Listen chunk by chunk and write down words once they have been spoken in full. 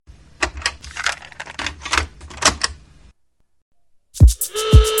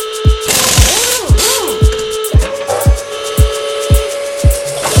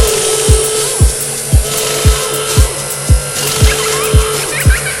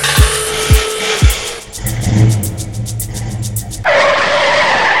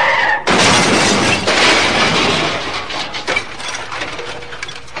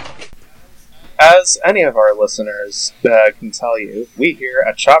as any of our listeners can tell you, we here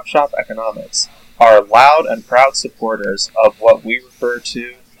at Chop Shop Economics are loud and proud supporters of what we refer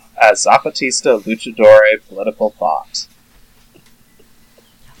to as Zapatista Luchador political thought.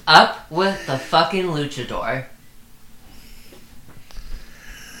 Up with the fucking luchador.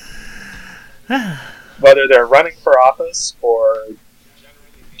 Whether they're running for office or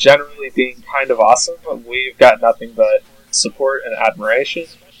generally being kind of awesome, we've got nothing but support and admiration,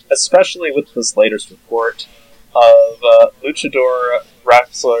 especially with this latest report of luchador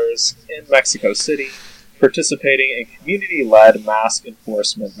wrestlers in Mexico City participating in community-led mask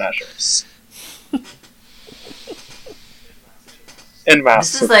enforcement measures.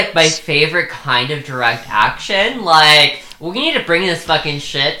 This is like my favorite kind of direct action. Like, we need to bring this fucking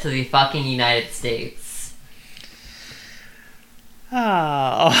shit to the fucking United States.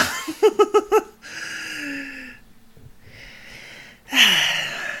 Oh.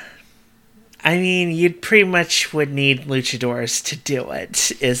 I mean, you pretty much would need luchadors to do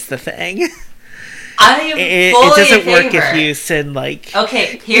it, is the thing. I am it fully doesn't in work favor. if you send, like...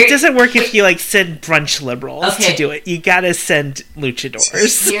 Okay, here... It doesn't work if you, like, send brunch liberals to do it. You gotta send luchadors.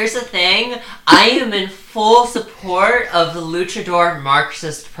 Here's the thing. I am in full support of the luchador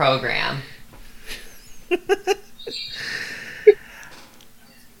Marxist program.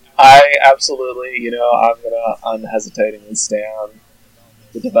 I absolutely, I'm gonna unhesitatingly stand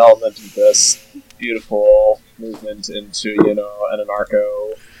the development of this beautiful movement into, an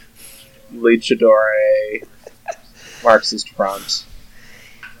anarcho luchador Marxist front.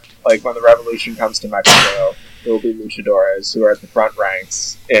 Like, when the revolution comes to Mexico, there will be luchadores who are at the front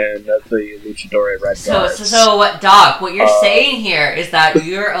ranks in the luchador red guards. So what, Doc, what you're saying here is that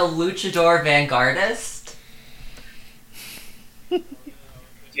you're a luchador vanguardist?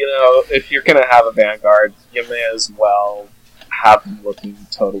 If you're gonna have a vanguard, you may as well have them looking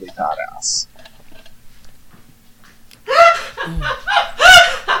totally badass.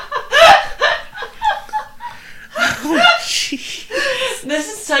 Oh, jeez.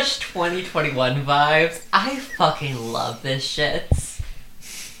 This is such 2021 vibes. I fucking love this shit.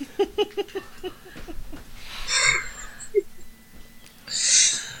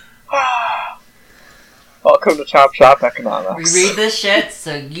 Welcome to Chop Shop Economics. We read this shit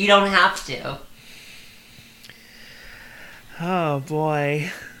so you don't have to. Oh,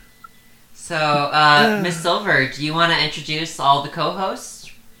 boy. So, Miss Silver, do you want to introduce all the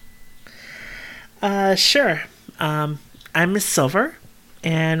co-hosts? Sure. I'm Miss Silver,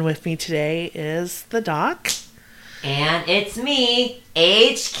 and with me today is the Doc. And it's me,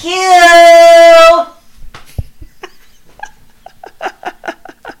 HQ!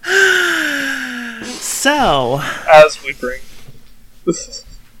 So, as we bring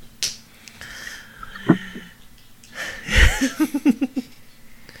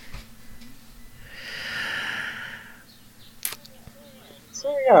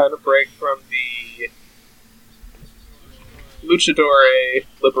in a break from the Luchador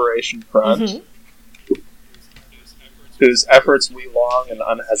Liberation Front, whose efforts we long and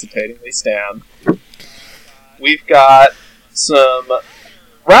unhesitatingly stand, we've got some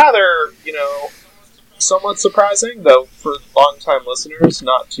rather, somewhat surprising, though for long-time listeners,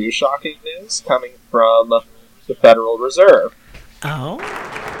 not too shocking news coming from the Federal Reserve. Oh?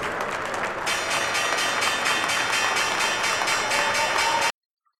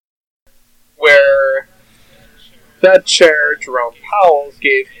 Where Fed Chair Jerome Powell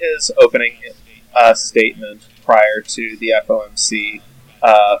gave his opening statement prior to the FOMC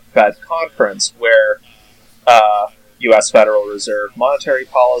Fed conference, where U.S. Federal Reserve monetary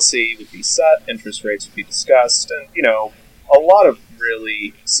policy would be set, interest rates would be discussed, and, a lot of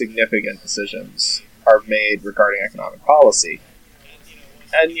really significant decisions are made regarding economic policy.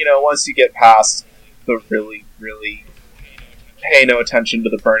 And, once you get past the really, really pay no attention to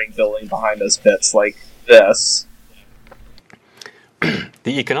the burning building behind us bits like this.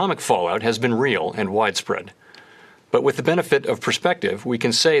 The economic fallout has been real and widespread. But with the benefit of perspective, we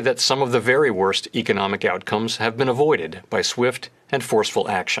can say that some of the very worst economic outcomes have been avoided by swift and forceful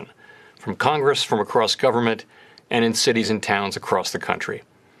action, from Congress, from across government, and in cities and towns across the country.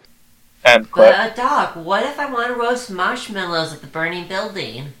 But, Doc, what if I want to roast marshmallows at the burning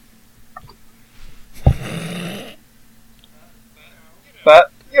building?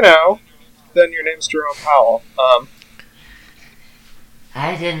 But, then your name's Jerome Powell.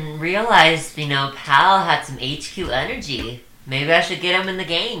 I didn't realize, Powell had some HQ energy. Maybe I should get him in the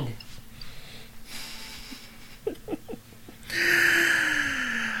gang.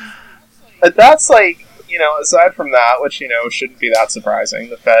 That's like, aside from that, which, shouldn't be that surprising,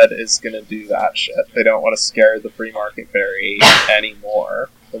 the Fed is going to do that shit. They don't want to scare the free market very anymore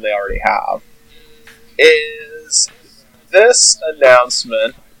than they already have. is this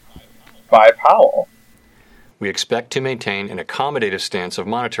announcement by Powell. We expect to maintain an accommodative stance of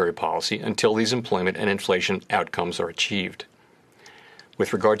monetary policy until these employment and inflation outcomes are achieved.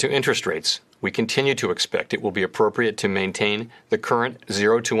 With regard to interest rates, we continue to expect it will be appropriate to maintain the current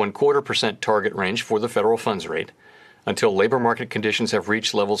 0 to 1/4% target range for the federal funds rate until labor market conditions have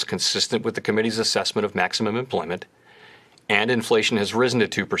reached levels consistent with the committee's assessment of maximum employment, and inflation has risen to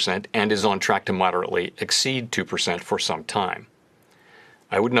 2% and is on track to moderately exceed 2% for some time.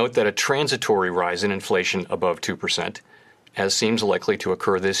 I would note that a transitory rise in inflation above 2%, as seems likely to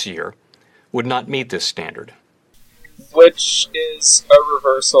occur this year, would not meet this standard. Which is a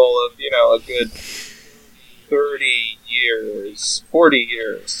reversal of, a good 30 years, 40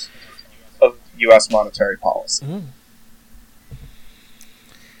 years of U.S. monetary policy. Mm.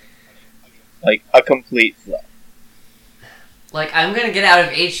 Like, a complete flip. Like, I'm gonna get out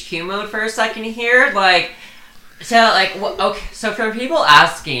of HQ mode for a second here. So for people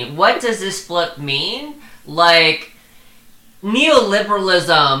asking, what does this flip mean? Like,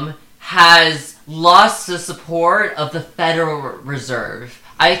 neoliberalism has lost the support of the Federal Reserve.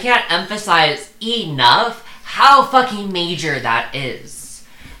 I can't emphasize enough how fucking major that is.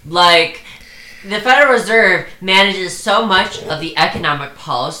 Like, the Federal Reserve manages so much of the economic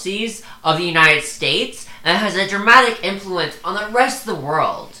policies of the United States and has a dramatic influence on the rest of the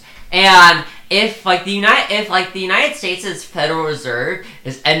world. And if the United States' Federal Reserve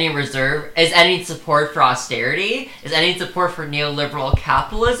is ending support for austerity, is ending support for neoliberal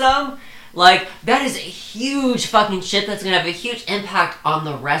capitalism, like, that is a huge fucking shit that's gonna have a huge impact on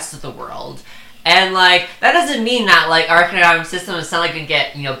the rest of the world. And, like, that doesn't mean that, like, our economic system is suddenly gonna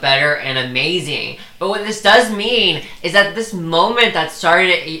get, better and amazing. But what this does mean is that this moment that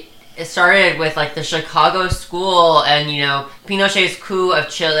started with, like, the Chicago School and, Pinochet's coup of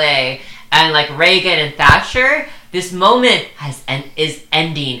Chile and, like, Reagan and Thatcher, this moment is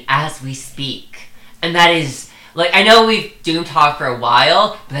ending as we speak. And that is, like, I know we've doom talked for a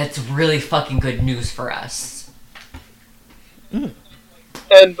while, but that's really fucking good news for us. Mm.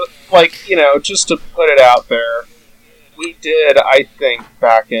 And, just to put it out there, we did, I think,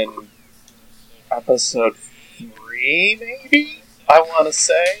 back in episode 3, maybe, I want to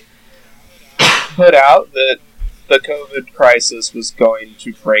say, put out that the COVID crisis was going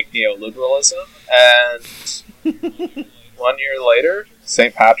to break neoliberalism, and 1 year later,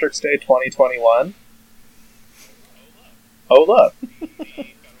 St. Patrick's Day 2021, oh look,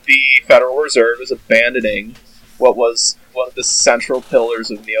 the Federal Reserve is abandoning what was one of the central pillars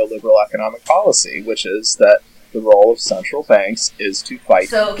of neoliberal economic policy, which is that the role of central banks is to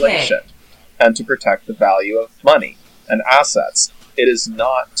fight inflation and to protect the value of money and assets. It is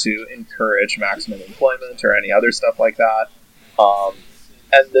not to encourage maximum employment or any other stuff like that.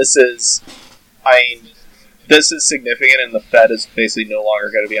 And this is significant, and the Fed is basically no longer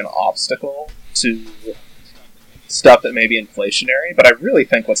going to be an obstacle to stuff that may be inflationary. But I really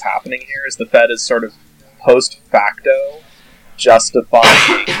think what's happening here is the Fed is sort of post facto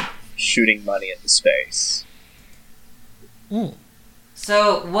justifying shooting money into space. Mm.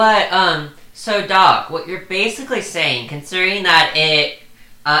 So Doc, what you're basically saying, considering that it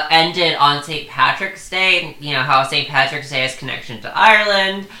ended on St. Patrick's Day, how St. Patrick's Day has connection to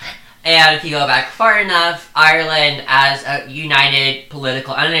Ireland, and if you go back far enough, Ireland as a united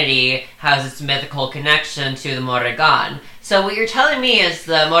political entity has its mythical connection to the Morrigan. So what you're telling me is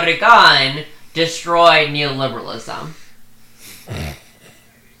the Morrigan destroyed neoliberalism.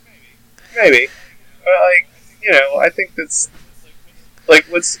 Maybe. But, I think that's,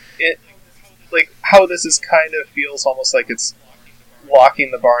 how this is kind of feels almost like it's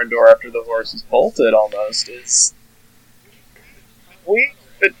locking the barn door after the horse is bolted, almost, is we've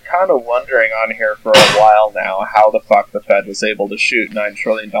been kind of wondering on here for a while now how the fuck the Fed was able to shoot $9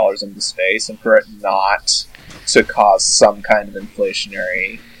 trillion into space and for it not to cause some kind of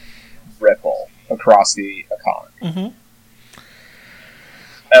inflationary ripple across the economy. Mm-hmm.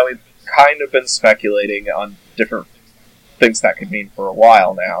 And we've kind of been speculating on different things that could mean for a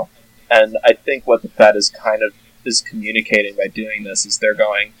while now. And I think what the Fed is communicating by doing this is they're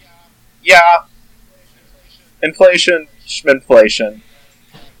going, yeah, inflation,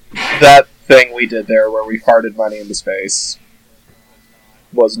 that thing we did there where we farted money into space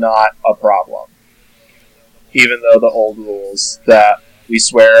was not a problem. Even though the old rules that we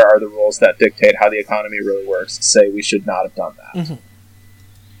swear are the rules that dictate how the economy really works say we should not have done that. Mm-hmm.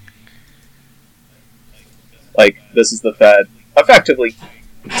 This is the Fed effectively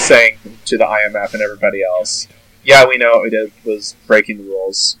saying to the IMF and everybody else, yeah, we know what we did was breaking the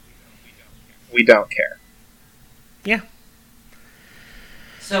rules. We don't care. Yeah.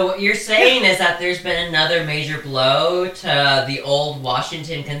 So what you're saying is that there's been another major blow to the old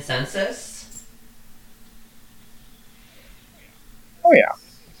Washington Consensus? Oh yeah.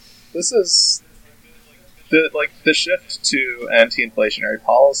 This is the shift to anti-inflationary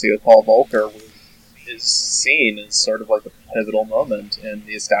policy with Paul Volcker is seen as sort of like a pivotal moment in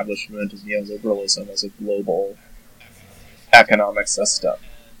the establishment of neoliberalism as a global economic system.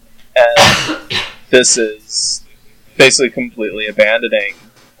 And this is basically completely abandoning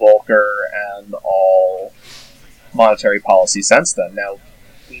Volcker and all monetary policy since then. Now,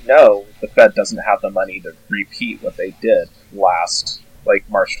 we know the Fed doesn't have the money to repeat what they did last,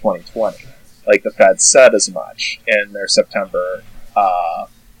 March 2020. The Fed said as much in their September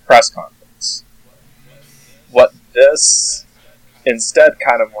press conference. What this instead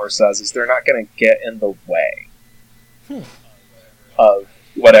kind of more says is they're not going to get in the way of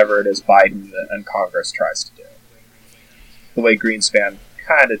whatever it is Biden and Congress tries to do. The way Greenspan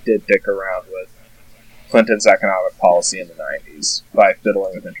kind of did dick around with Clinton's economic policy in the 90s by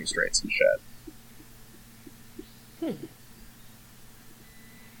fiddling with interest rates and shit.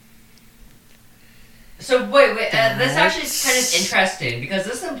 So wait, this actually is kind of interesting, because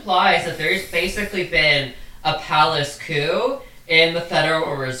this implies that there's basically been a palace coup in the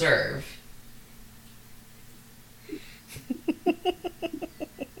Federal Reserve.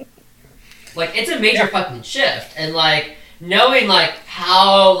 It's a major fucking shift, and knowing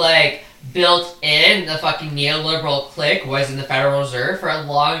how built in the fucking neoliberal clique was in the Federal Reserve for a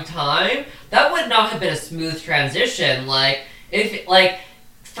long time, that would not have been a smooth transition.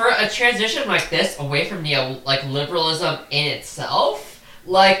 For a transition like this away from liberalism in itself,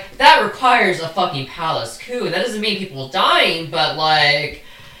 that requires a fucking palace coup. And that doesn't mean people dying, but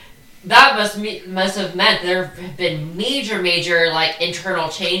that must have meant there have been major internal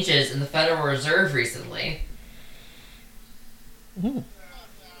changes in the Federal Reserve recently. Ooh.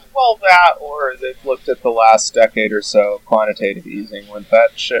 Well, that, or they've looked at the last decade or so of quantitative easing when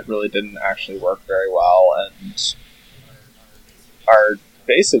that shit really didn't actually work very well, and are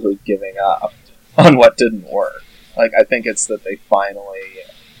basically giving up on what didn't work. I think it's that they finally,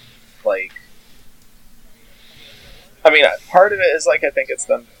 part of it is, I think it's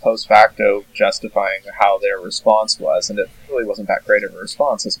them post facto justifying how their response was, and it really wasn't that great of a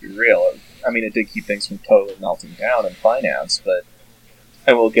response, let's be real. It did keep things from totally melting down in finance,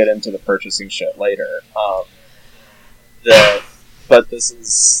 and we'll get into the purchasing shit later. But this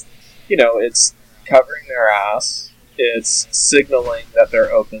is, it's covering their ass, it's signaling that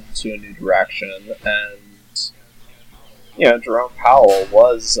they're open to a new direction, and, Jerome Powell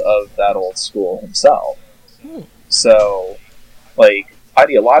was of that old school himself. So,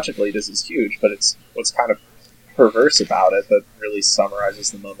 ideologically, this is huge, but it's what's kind of perverse about it that really summarizes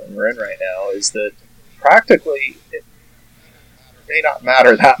the moment we're in right now is that practically it may not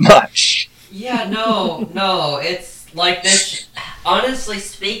matter that much. Yeah, no, it's this, honestly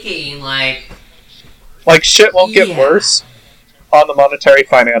speaking, shit won't get worse on the monetary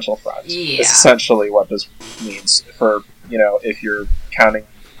financial front. Yeah. Is essentially what this means for, if you're counting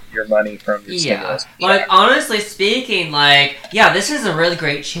your money from your stimulus. Honestly speaking, this is a really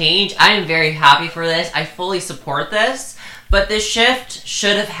great change. I am very happy for this. I fully support this. But this shift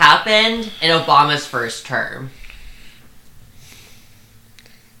should have happened in Obama's first term.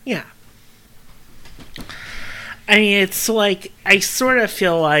 Yeah. It's I sort of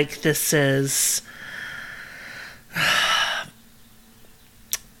feel like this is...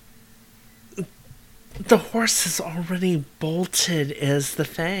 the horse is already bolted is the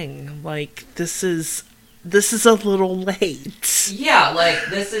thing. This is a little late. Yeah,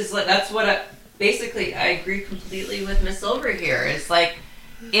 this is, that's what basically, I agree completely with Miss Silver here. It's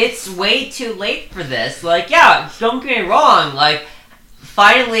it's way too late for this. Don't get me wrong,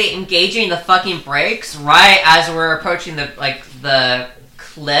 finally engaging the fucking brakes right as we're approaching the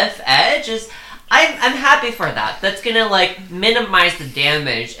cliff edge is... I'm happy for that. That's gonna minimize the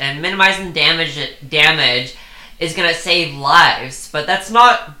damage, and minimizing damage is gonna save lives. But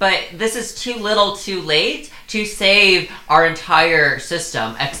this is too little, too late to save our entire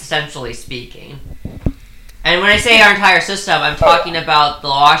system, existentially speaking. And when I say our entire system, I'm talking about the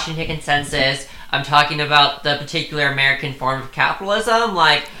Washington Consensus. I'm talking about the particular American form of capitalism.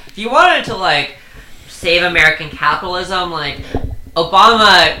 If you wanted to save American capitalism,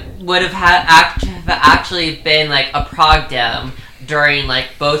 Obama would have actually been a prog dem during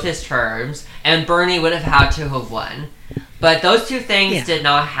both his terms, and Bernie would have had to have won. But those two things did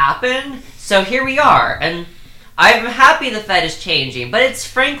not happen, so here we are. And I'm happy the Fed is changing, but it's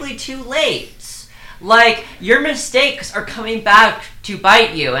frankly too late. Your mistakes are coming back to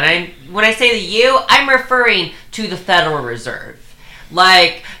bite you, and when I say the you, I'm referring to the Federal Reserve.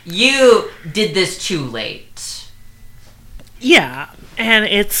 Like, you did this too late. Yeah, and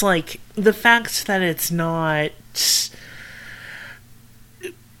it's like, the fact that it's not...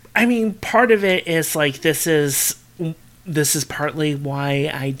 I mean, part of it is, like, this is partly why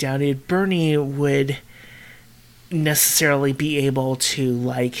I doubted Bernie would necessarily be able to,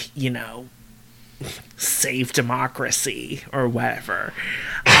 like, save democracy or whatever.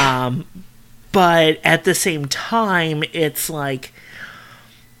 But at the same time, it's like,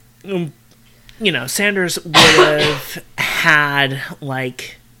 Sanders would have had,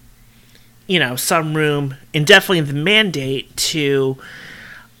 like, some room, and definitely the mandate to,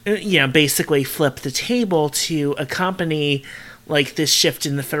 basically flip the table to accompany, like, this shift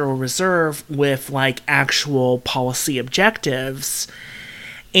in the Federal Reserve with, like, actual policy objectives.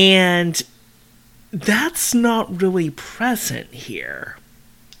 And that's not really present here,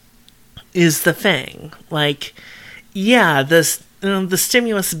 is the thing. Like, yeah, the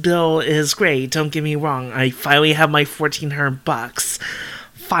stimulus bill is great, don't get me wrong. I finally have my $1,400.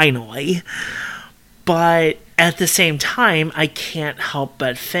 Finally. But at the same time, I can't help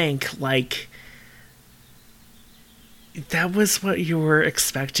but think, like, that was what you were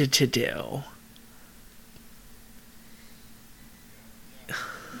expected to do.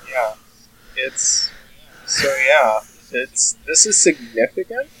 Yeah. This is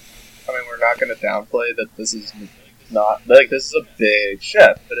significant. I mean, we're not going to downplay that this is not, like, this is a big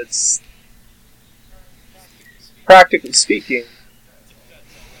shift, but it's, practically speaking,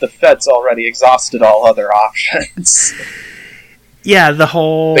 the Fed's already exhausted all other options. Yeah, the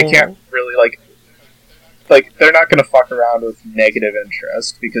whole... They can't really, like, they're not going to fuck around with negative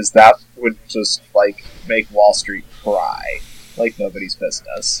interest, because that would just, like, make Wall Street cry like nobody's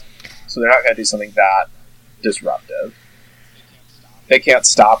business. So they're not going to do something that disruptive. They can't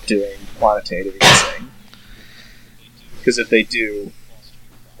stop doing quantitative easing. Because if they do,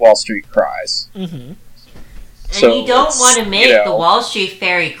 Wall Street cries. Mm-hmm. And you don't want to make the Wall Street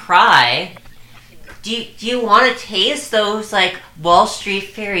fairy cry. Do you want to taste those, like, Wall Street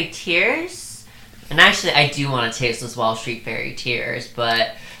fairy tears? And actually, I do want to taste those Wall Street fairy tears,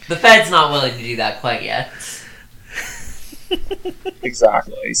 but the Fed's not willing to do that quite yet.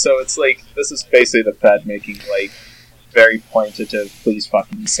 Exactly. So it's like, this is basically the Fed making, like, very pointative, please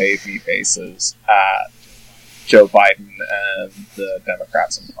fucking save me faces at Joe Biden and the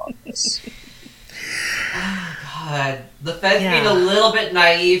Democrats in Congress. Oh, God. The Fed's being a little bit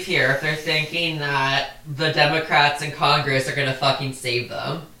naive here if they're thinking that the Democrats in Congress are gonna fucking save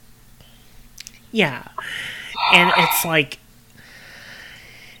them. Yeah. And it's like,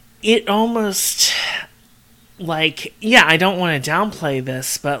 it almost, like, yeah, I don't want to downplay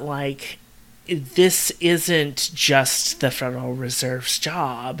this, but, like, this isn't just the Federal Reserve's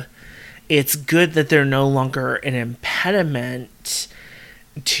job. It's good that they're no longer an impediment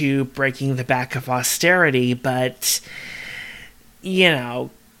to breaking the back of austerity, but,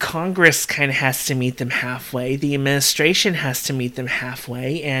 Congress kind of has to meet them halfway. The administration has to meet them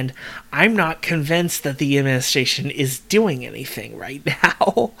halfway, and I'm not convinced that the administration is doing anything right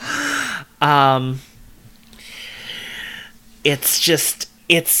now.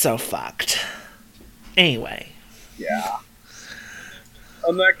 It's so fucked. Anyway. Yeah.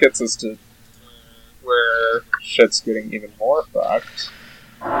 And that gets us to where shit's getting even more fucked.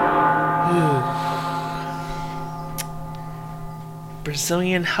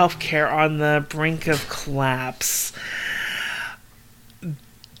 Brazilian healthcare on the brink of collapse.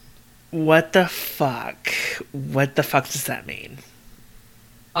 What the fuck? What the fuck does that mean?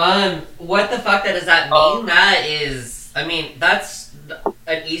 What the fuck does that mean? That is, I mean, that's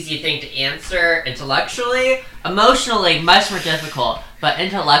an easy thing to answer intellectually. Emotionally, much more difficult. But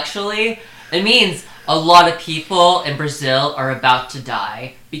intellectually, it means a lot of people in Brazil are about to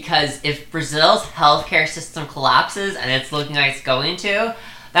die. Because if Brazil's healthcare system collapses, and it's looking like it's going to,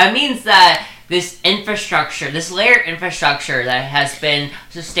 that means that this infrastructure, this layered infrastructure that has been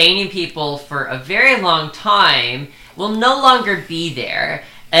sustaining people for a very long time, will no longer be there.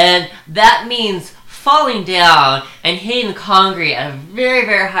 And that means falling down and hitting concrete at a very,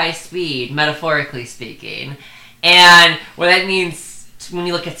 very high speed, metaphorically speaking. And what that means, when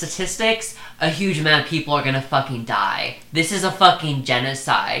you look at statistics, a huge amount of people are gonna fucking die. This is a fucking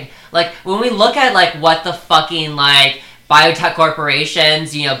genocide. Like, when we look at, like, what the fucking, like, biotech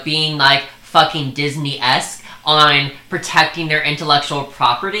corporations, being, like, fucking Disney-esque on protecting their intellectual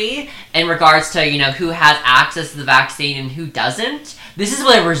property in regards to, who has access to the vaccine and who doesn't, this is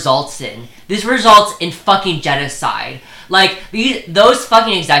what it results in. This results in fucking genocide. Like, those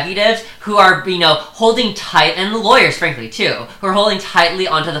fucking executives who are, holding tight, and the lawyers, frankly, too, who are holding tightly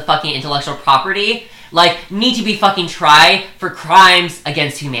onto the fucking intellectual property, like, need to be fucking tried for crimes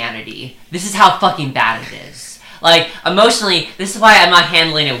against humanity. This is how fucking bad it is. Like, emotionally, this is why I'm not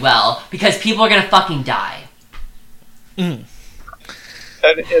handling it well, because people are gonna fucking die. And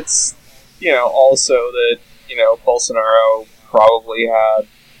it's, also that, Bolsonaro probably had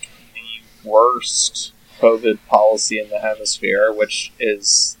the worst COVID policy in the hemisphere, which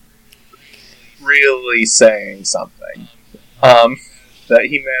is really saying something. That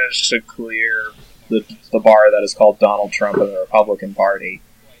he managed to clear the bar that is called Donald Trump and the Republican Party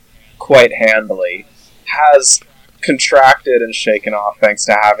quite handily, has contracted and shaken off, thanks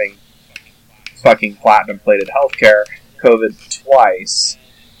to having fucking platinum-plated healthcare, COVID twice.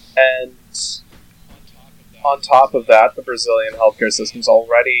 And on top of that, the Brazilian healthcare system's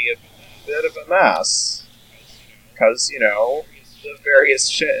already a bit of a mess. Because, the various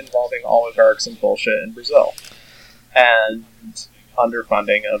shit involving oligarchs and bullshit in Brazil. And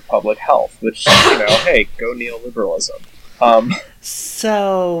underfunding of public health, which, hey, go neoliberalism.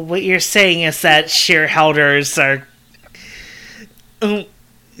 So, what you're saying is that shareholders are...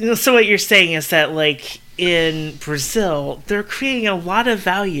 So what you're saying is that, like, in Brazil, they're creating a lot of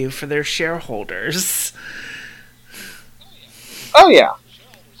value for their shareholders. Oh, yeah.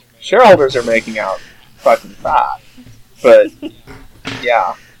 Shareholders are making out fucking fat. But,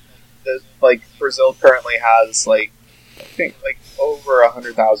 yeah. Brazil currently has, I think, over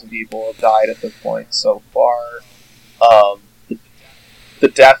 100,000 people have died at this point so far. The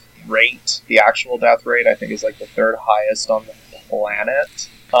death rate, the actual death rate, I think is, the third highest on the planet. It's,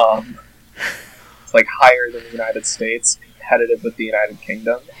 higher than the United States, competitive with the United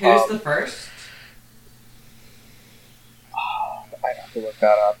Kingdom. Who's the first? I'd have to look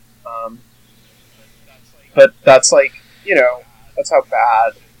that up. But that's, that's how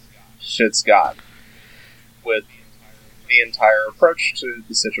bad shit's got with the entire approach to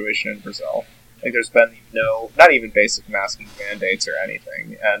the situation in Brazil. There's been not even basic masking mandates or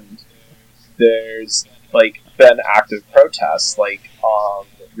anything, and there's, been active protests,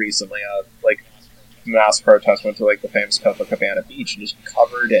 recently, mass protest went to, the famous Copacabana beach and just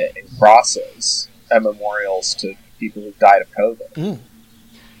covered it in crosses and memorials to people who died of COVID. Mm.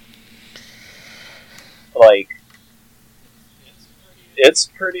 It's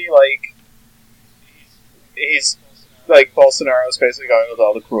pretty, he's, Bolsonaro's basically going with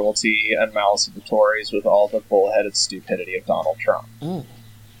all the cruelty and malice of the Tories with all the bullheaded stupidity of Donald Trump. Mm.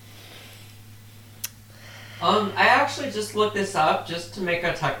 I actually just looked this up just to make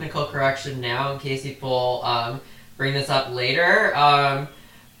a technical correction now in case people bring this up later.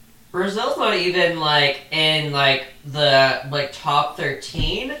 Brazil's not even in the top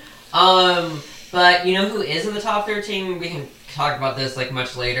 13. But you know who is in the top 13? We can talk about this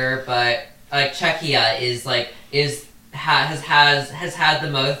much later, but Czechia has had the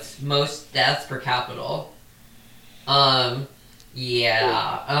most deaths per capita. But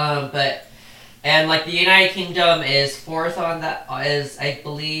the United Kingdom is fourth on that. It's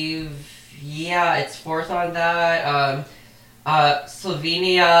fourth on that.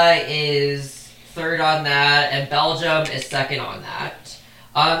 Slovenia is third on that, and Belgium is second on that.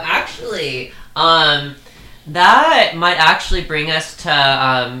 That might actually bring us to,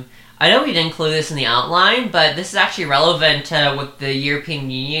 I know we didn't include this in the outline, but this is actually relevant to what the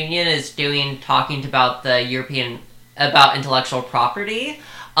European Union is doing, talking about about intellectual property.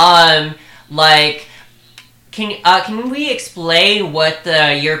 Can we explain what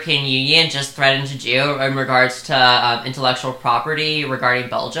the European Union just threatened to do in regards to intellectual property regarding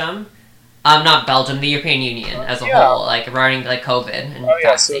Belgium? Not Belgium, the European Union as a whole, regarding COVID and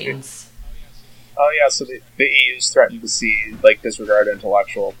vaccines. So the EU's threatened to disregard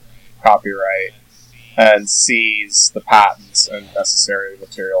intellectual copyright and seize the patents and necessary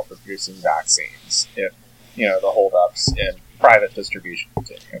material for producing vaccines if, the holdups in private distribution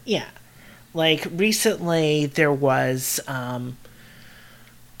continue. Yeah. Recently there was,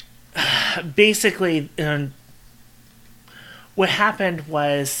 basically, what happened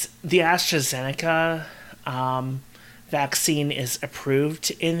was the AstraZeneca, vaccine is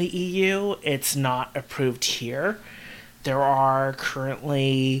approved in the EU. It's not approved here. There are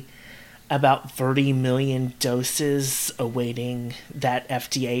currently about 30 million doses awaiting that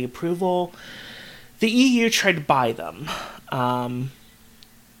FDA approval. The EU tried to buy them on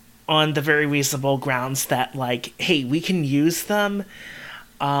the very reasonable grounds that, hey, we can use them.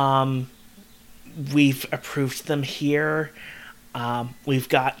 We've approved them here. We've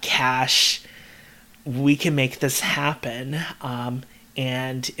got cash. We can make this happen,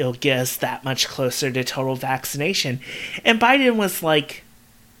 and it'll get us that much closer to total vaccination. And Biden was like,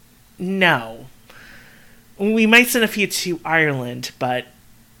 no. We might send a few to Ireland, but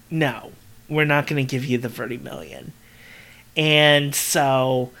no. we're not going to give you the 30 million. And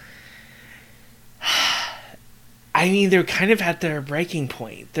so, I mean, they're kind of at their breaking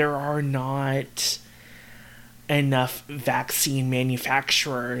point. There are not enough vaccine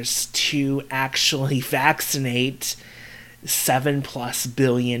manufacturers to actually vaccinate 7+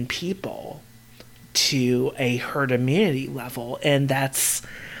 billion people to a herd immunity level, and that's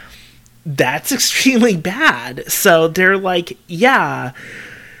extremely bad. So they're like, yeah,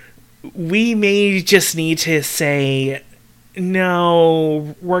 we may just need to say,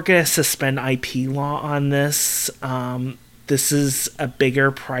 no, we're going to suspend IP law on this. This is a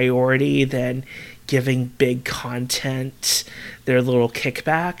bigger priority than giving big content their little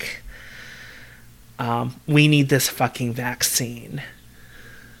kickback. We need this fucking vaccine.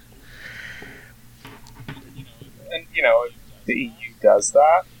 And, if the EU does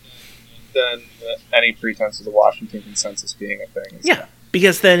that, then any pretense of the Washington Consensus being a thing is Yeah,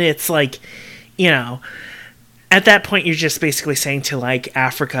 because then it's like, at that point you're just basically saying to, like,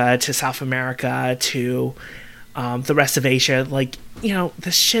 Africa, to South America, to the rest of Asia, like,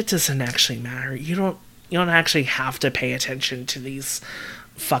 this shit doesn't actually matter. You don't actually have to pay attention to these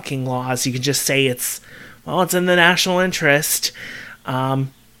fucking laws. You can just say it's in the national interest,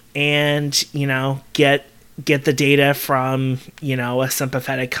 and get the data from a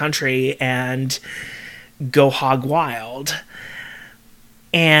sympathetic country and go hog wild.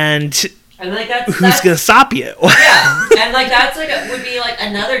 And like who's gonna stop you? Yeah, and like that's would be like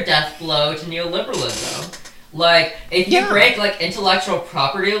another death blow to neoliberalism. Like, if you break like intellectual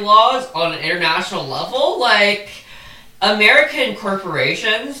property laws on an international level, like American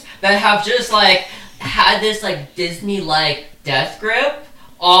corporations that have just like had this like Disney-like death grip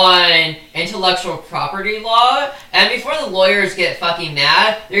on intellectual property law, and before the lawyers get fucking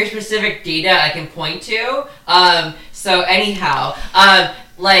mad, there's specific data I can point to. So anyhow,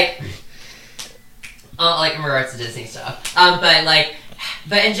 like in regards to Disney stuff,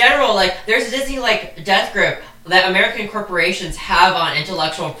 but in general, like, there's a Disney like death grip that American corporations have on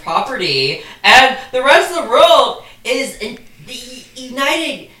intellectual property, and the rest of the world is the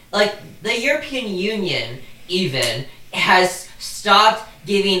European Union even has stopped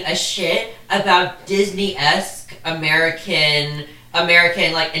giving a shit about Disney-esque American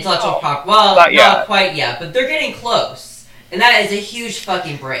like intellectual property. Well, not quite yet, but they're getting close, and that is a huge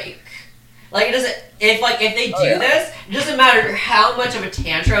fucking break. Like, it doesn't. If they do this, it doesn't matter how much of a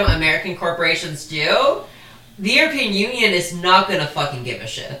tantrum American corporations do. The European Union is not gonna fucking give a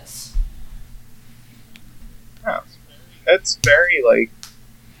shit. Yeah. It's very, like...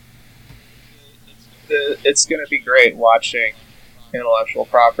 It's gonna be great watching intellectual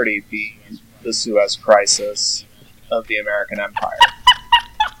property be the Suez Crisis of the American Empire.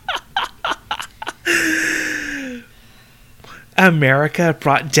 America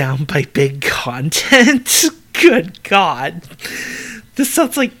brought down by big content? Good God. This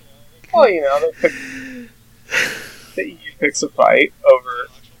sounds like... Well, the EU picks a fight over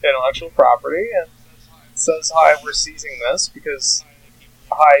intellectual property and says, hi, we're seizing this because,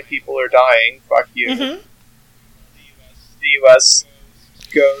 hi, people are dying, fuck you. Mm-hmm. The US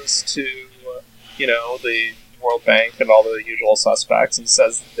goes to, the World Bank and all the usual suspects and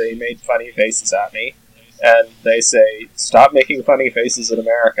says they made funny faces at me. And they say, stop making funny faces at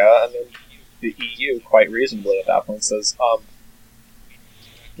America. And then the EU, quite reasonably at that point, says,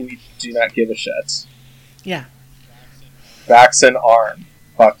 we do not give a shit. Yeah. Vaccine arm.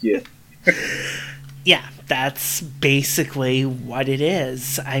 Fuck you. Yeah, that's basically what it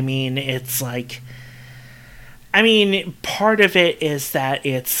is. I mean, it's like... part of it is that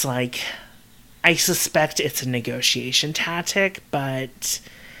it's like... I suspect it's a negotiation tactic, but...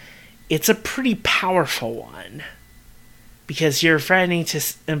 it's a pretty powerful one, because you're threatening to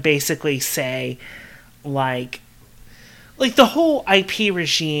basically say, like the whole IP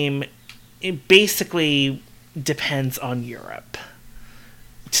regime, it basically depends on Europe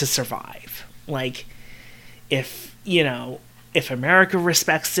to survive. Like, if America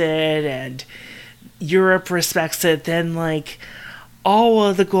respects it and Europe respects it, then, like, all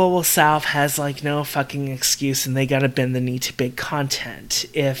of the global south has, like, no fucking excuse, and they gotta bend the knee to big content.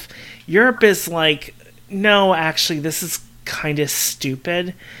 If Europe is like, no, actually, this is kind of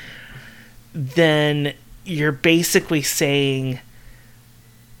stupid, then you're basically saying,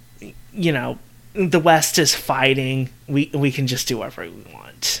 the West is fighting, we can just do whatever we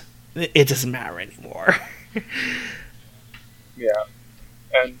want. It doesn't matter anymore. Yeah.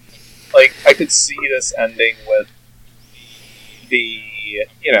 And, like, I could see this ending with the,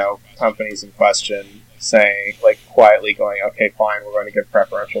 companies in question saying, like, quietly going, okay, fine, we're going to give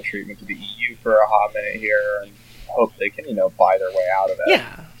preferential treatment to the EU for a hot minute here and hope they can, buy their way out of it.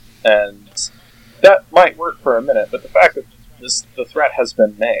 Yeah. And that might work for a minute, but the fact that the threat has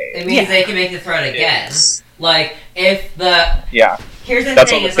been made... It means they can make the threat again. Like, if the... Yeah. Here's the That's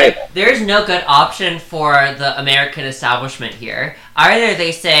thing, on the is table. like, there's no good option for the American establishment here. Either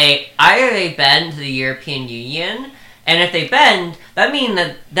they bend to the European Union, and if they bend, that means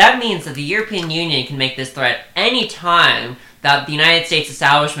that the European Union can make this threat any time that the United States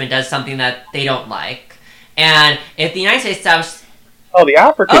establishment does something that they don't like. And if the United States establishment... Oh, the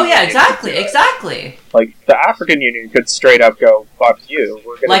African Oh, yeah, Union exactly. Like, the African Union could straight up go, fuck you,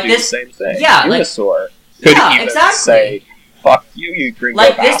 we're gonna Like do this- the same thing. yeah, Unisor could even say, fuck you, you gringo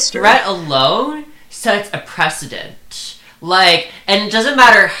Like, bastard. this threat alone sets a precedent. Like, and it doesn't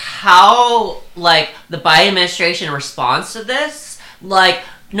matter how, like, the Biden administration responds to this, like,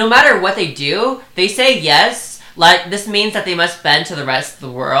 no matter what they do, they say yes, like, this means that they must bend to the rest of the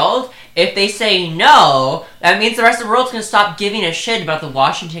world. If they say no, that means the rest of the world's gonna stop giving a shit about the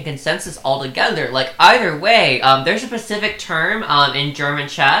Washington Consensus altogether. Like, either way, there's a specific term in German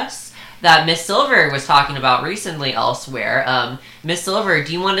chess that Miss Silver was talking about recently elsewhere. Miss Silver,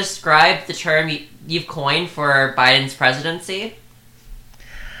 do you want to describe the term you've coined for Biden's presidency?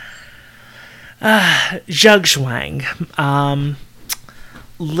 Zugzwang.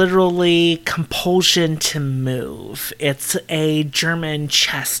 Literally compulsion to move. It's a German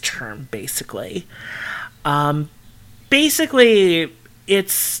chess term, basically. Basically,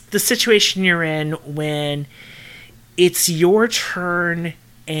 it's the situation you're in when it's your turn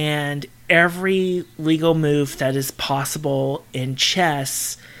and every legal move that is possible in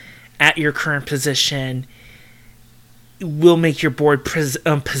chess at your current position will make your board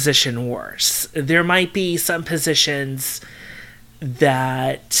position worse. There might be some positions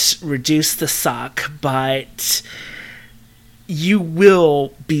that reduce the suck, but you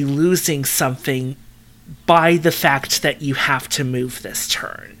will be losing something by the fact that you have to move this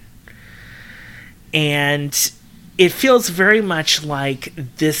turn. And it feels very much like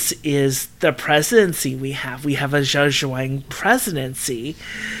this is the presidency we have. We have a Zhejiang presidency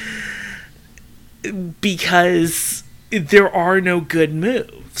because there are no good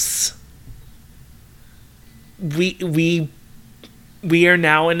moves. We are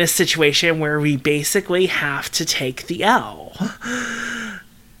now in a situation where we basically have to take the L.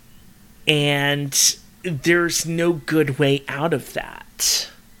 And there's no good way out of that.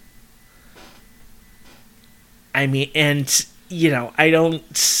 I mean, and, I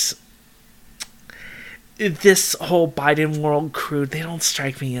don't... This whole Biden world crew, they don't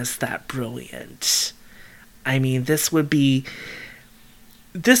strike me as that brilliant. I mean, this would be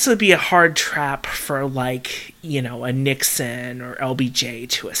a hard trap for, like, a Nixon or LBJ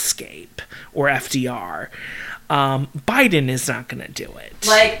to escape, or FDR. Biden is not going to do it.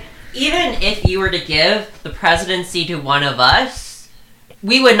 Like, even if you were to give the presidency to one of us,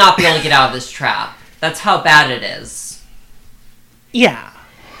 we would not be able to get out of this trap. That's how bad it is. Yeah.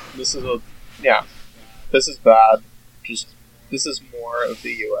 This is bad. This is more of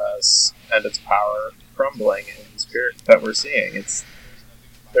the U.S. and its power crumbling in the spirit that we're seeing.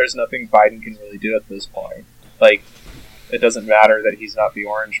 There's nothing Biden can really do at this point. Like, it doesn't matter that he's not the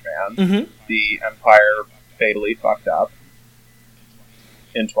Orange Man. Mm-hmm. The empire fatally fucked up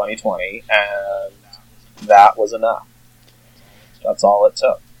in 2020, and that was enough. That's all it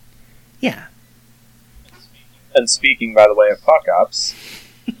took. Yeah. And speaking, by the way, of fuck-ups,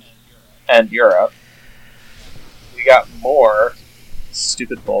 and Europe, we got more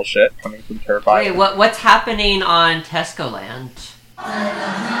stupid bullshit coming from Turf Island. Wait, what's happening on Tesco Land?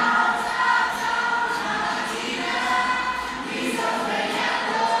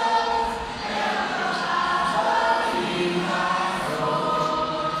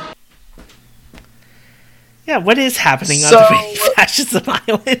 Yeah, what is happening on So- the Fascism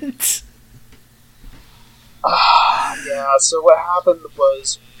Island? Yeah, so what happened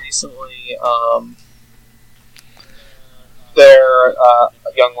was recently, a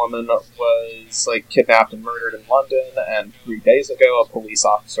young woman was, kidnapped and murdered in London, and 3 days ago a police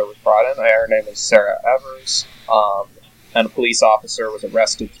officer was brought in. Her name is Sarah Evers, and a police officer was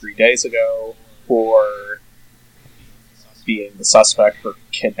arrested 3 days ago for being the suspect for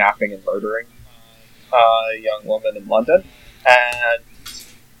kidnapping and murdering a young woman in London. And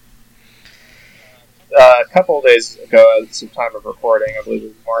a couple of days ago, at some time of recording, I believe it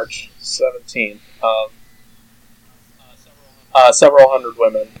was March 17th, several hundred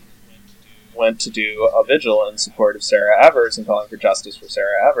women went to do a vigil in support of Sarah Evers and calling for justice for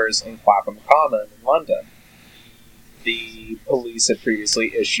Sarah Evers in Clapham Common in London. The police had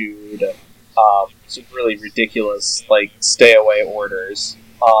previously issued some really ridiculous, stay-away orders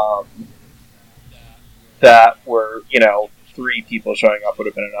that were, 3 people showing up would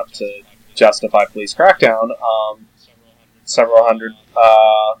have been enough to justify police crackdown. Several hundred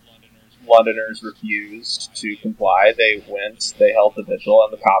Londoners refused to comply. They went, they held the vigil,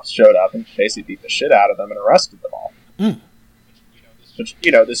 and the cops showed up and basically beat the shit out of them and arrested them all. Which,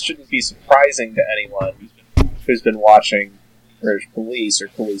 this shouldn't be surprising to anyone who's been watching British police or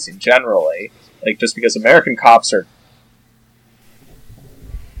policing generally. Like, just because American cops are...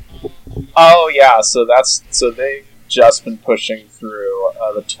 Oh, yeah, so they've just been pushing through,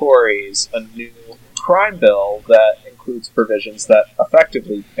 the Tories, a new crime bill that includes provisions that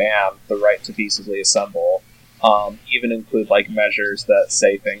effectively ban the right to peaceably assemble. Even include, measures that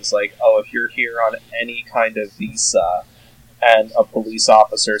say things like, if you're here on any kind of visa and a police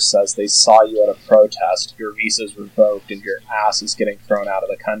officer says they saw you at a protest, your visa's revoked and your ass is getting thrown out of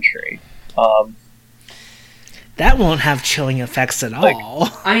the country. That won't have chilling effects at all.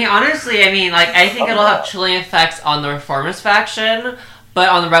 I mean, honestly, I think it'll have chilling effects on the reformist faction, but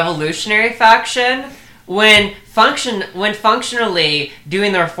on the revolutionary faction, when functionally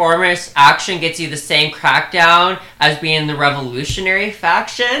doing the reformist action gets you the same crackdown as being the revolutionary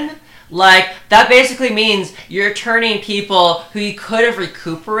faction, that basically means you're turning people who you could have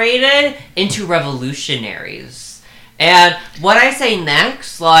recuperated into revolutionaries. And what I say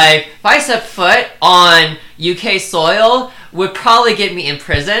next, if I set foot on UK soil, would probably get me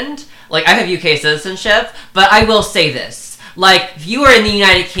imprisoned. I have UK citizenship, but I will say this. If you are in the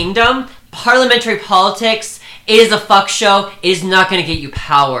United Kingdom, parliamentary politics, it is a fuck show. It is not going to get you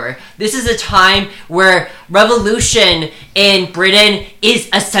power. This is a time where revolution in Britain is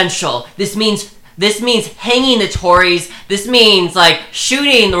essential. This means hanging the Tories. This means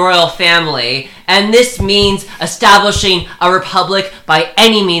shooting the royal family, and this means establishing a republic by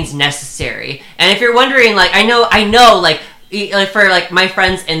any means necessary. And if you're wondering, I know, for my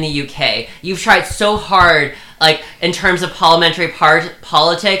friends in the UK, you've tried so hard, in terms of parliamentary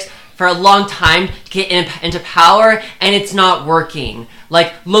politics for a long time to get into power, and it's not working.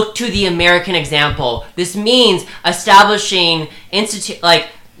 Look to the American example. This means establishing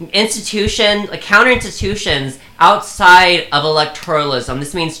counter-institutions outside of electoralism.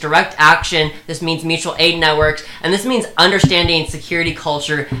 This means direct action, this means mutual aid networks, and this means understanding security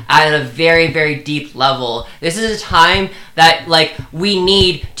culture at a very, very deep level. This is a time that, we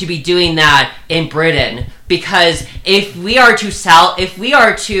need to be doing that in Britain, because if we are to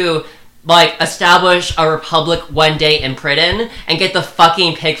establish a republic one day in Britain and get the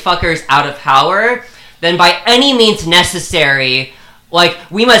fucking pig fuckers out of power, then by any means necessary,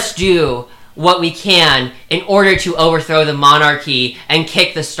 we must do what we can in order to overthrow the monarchy and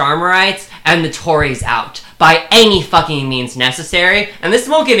kick the Starmerites and the Tories out by any fucking means necessary. And this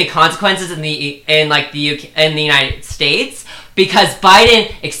won't give me consequences in the United States, because Biden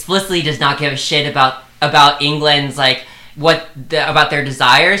explicitly does not give a shit about England's about their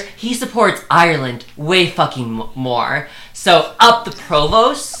desires. He supports Ireland way fucking more. So up the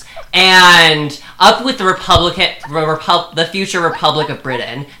provosts, and up with the future Republic of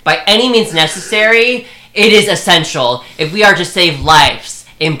Britain. By any means necessary, it is essential if we are to save lives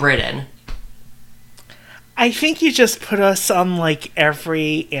in Britain. I think you just put us on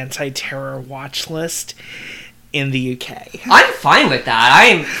every anti-terror watch list in the UK. I'm fine with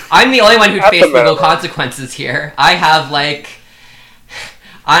that. I'm the only one who'd face legal consequences here. I have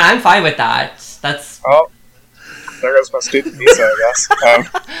I'm fine with that. That's... Oh, there goes my student visa, I guess.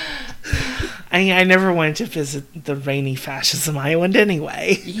 I never went to visit the rainy fascism island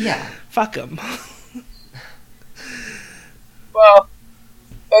anyway. Yeah. Fuck them. Well,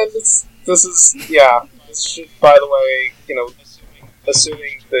 this should, by the way,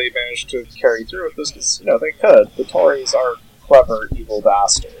 assuming they managed to carry through with this, because, they could. The Tories are clever, evil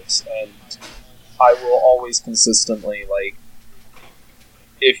bastards, and I will always consistently,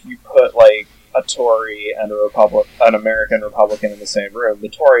 if you put, a Tory and an American Republican in the same room, the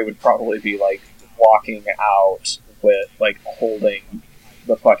Tory would probably be, walking out with, holding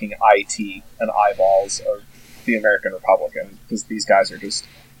the fucking eye teeth and eyeballs of the American Republican, because these guys are just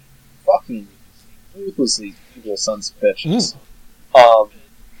fucking ruthlessly evil sons of bitches.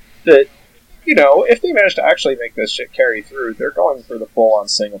 That, if they manage to actually make this shit carry through, they're going for the full-on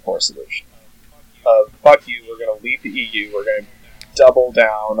Singapore solution. Fuck you, we're gonna leave the EU, we're gonna double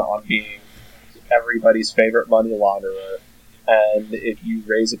down on being everybody's favorite money launderer, and if you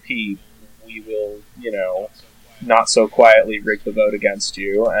raise a peep, we will, not so quietly rig the vote against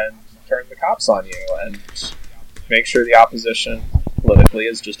you and turn the cops on you, and make sure the opposition politically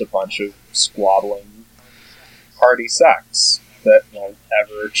is just a bunch of squabbling party sects that won't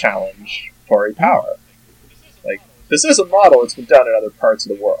ever challenge Tory power. This is a model that's been done in other parts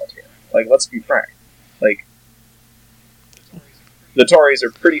of the world here. Let's be frank. the Tories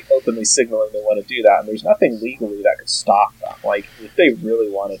are pretty openly signaling they want to do that, and there's nothing legally that could stop them. Like, if they really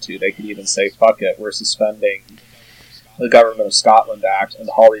wanted to, they could even say, fuck it, we're suspending the Government of Scotland Act, and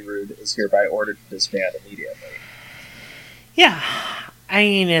Holyrood is hereby ordered to disband immediately. Yeah. I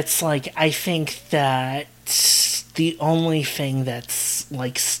mean, it's like, I think that the only thing that's,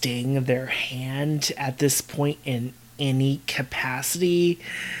 like, staying their hand at this point in any capacity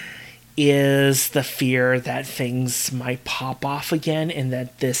is the fear that things might pop off again, and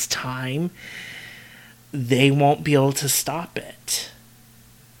that this time they won't be able to stop it.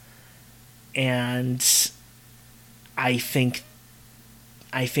 And I think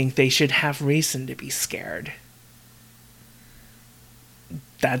they should have reason to be scared.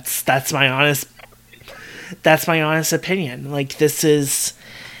 That's my honest opinion. Like,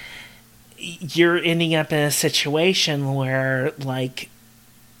 you're ending up in a situation where, like,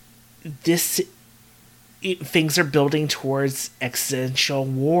 things are building towards existential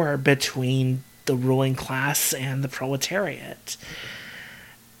war between the ruling class and the proletariat.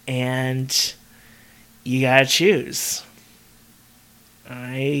 And you gotta choose.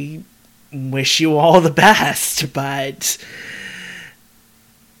 I wish you all the best, but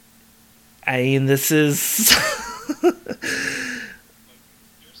I mean, this is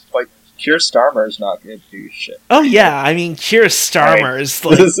like, Keir Starmer's not going to do shit. Oh yeah, I mean, Keir Starmer's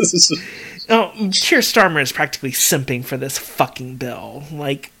like, Keir Starmer is practically simping for this fucking bill.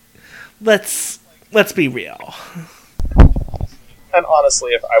 Like, let's be real. And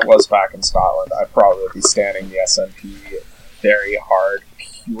honestly, if I was back in Scotland, I'd probably be standing the SNP very hard,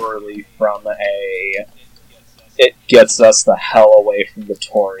 purely from it gets us the hell away from the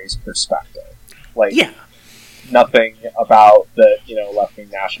Tories perspective. Like, yeah. Nothing about that, left-wing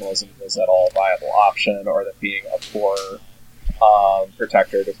nationalism is at all a viable option, or that being a poor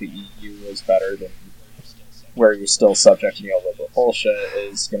protectorate of the EU is better than where you're still subject to neoliberal bullshit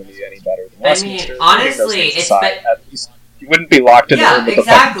is going to be any better than Westminster. I mean, honestly, at least you wouldn't be locked in the room with the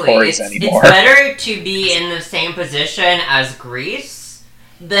fucking Tories anymore. It's better to be in the same position as Greece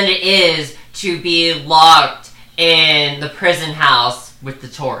than it is to be locked in the prison house with the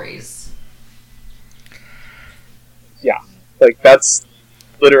Tories. Yeah, like, that's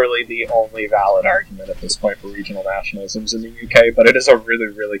literally the only valid argument at this point for regional nationalisms in the UK, but it is a really,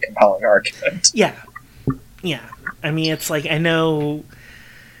 really compelling argument. Yeah. I mean, it's like, I know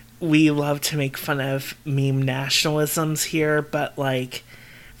we love to make fun of meme nationalisms here, but, like,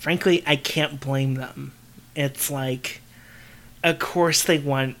 frankly, I can't blame them. It's like, of course they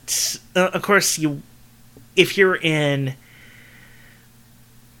want... of course if you're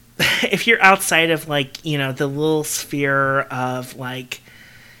outside of, like, the little sphere of, like,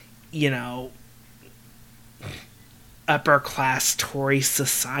 upper class Tory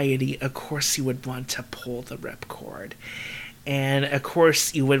society, of course you would want to pull the ripcord. And of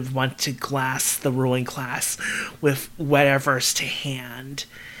course you would want to glass the ruling class with whatever's to hand.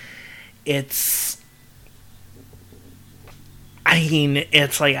 It's like,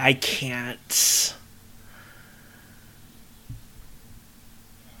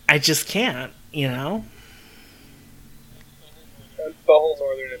 I just can't, And the whole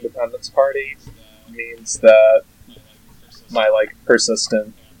Northern Independence Party means that my, like,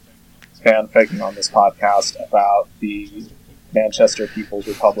 persistent fanfiction on this podcast about the Manchester People's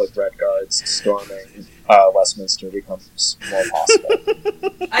Republic Red Guards storming Westminster becomes more possible.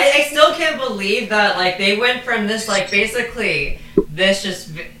 I still can't believe that, like, they went from this, like, basically this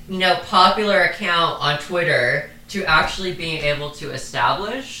just, popular account on Twitter to actually being able to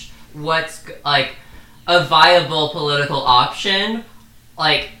establish what's, like, a viable political option,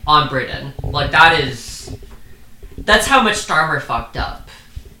 like, on Britain. Like, that's how much Starmer fucked up.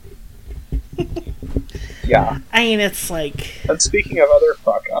 Yeah. I mean, it's like... And speaking of other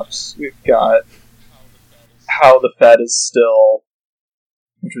fuck-ups, we've got how the Fed is still,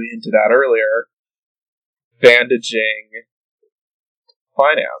 which we hinted at earlier, bandaging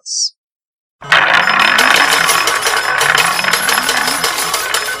finance.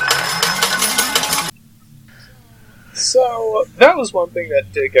 So, that was one thing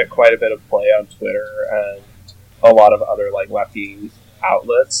that did get quite a bit of play on Twitter and a lot of other, like, lefty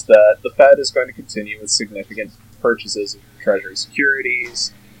outlets, that the Fed is going to continue with significant purchases of Treasury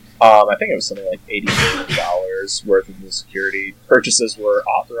securities. I think it was something like $80 billion worth of new security purchases were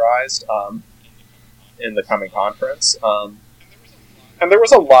authorized in the coming conference. And there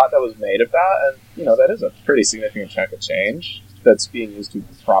was a lot that was made of that, and, that is a pretty significant chunk of change that's being used to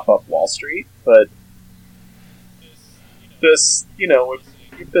prop up Wall Street, but this,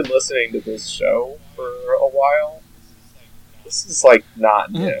 we've been listening to this show for a while. This is, like,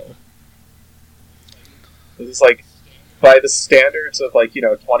 not new. This is, like, by the standards of, like,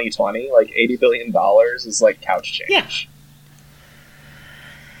 2020, like, $80 billion is, like, couch change. Yeah.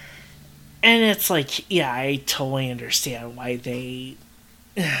 And it's like, yeah, I totally understand why they're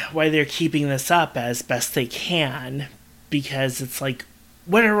keeping this up as best they can, because it's like,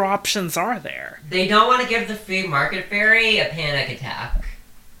 what other options are there? They don't want to give the free market fairy a panic attack.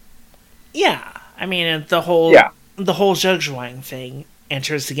 Yeah, I mean, the whole Zhou Zhuang thing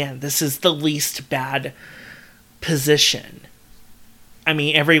enters again. This is the least bad position. I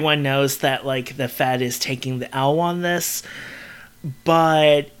mean, everyone knows that, like, the Fed is taking the L on this,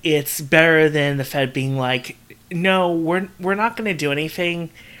 but it's better than the Fed being like, no, we're not going to do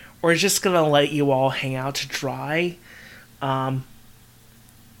anything. We're just going to let you all hang out to dry.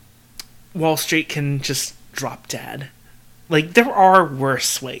 Wall Street can just drop dead. Like, there are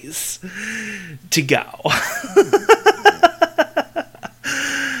worse ways to go.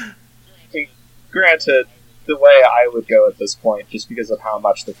 Granted, the way I would go at this point, just because of how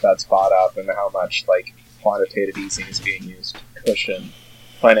much the Fed's bought up and how much, like, quantitative easing is being used to cushion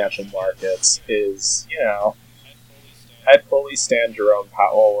financial markets, is, I'd fully stand Jerome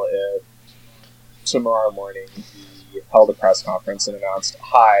Powell if tomorrow morning he held a press conference and announced,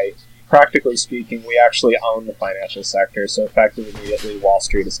 hi, practically speaking, we actually own the financial sector, so effectively, immediately, Wall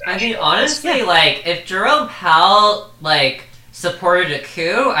Street is national. I mean, honestly, like, if Jerome Powell, like, supported a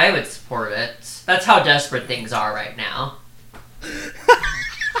coup, I would support it. That's how desperate things are right now.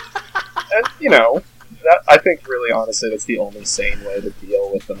 And, I think really, honestly, that's the only sane way to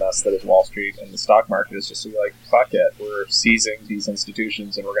deal with the mess that is Wall Street and the stock market, is just to be like, fuck it, we're seizing these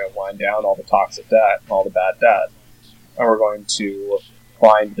institutions and we're going to wind down all the toxic debt and all the bad debt. And we're going to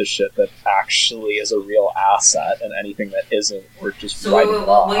find the shit that actually is a real asset, and anything that isn't, we're just writing it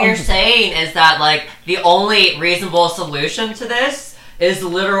off. What you're saying is that, like, the only reasonable solution to this is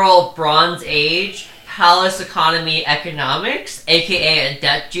literal Bronze Age palace economy economics, aka a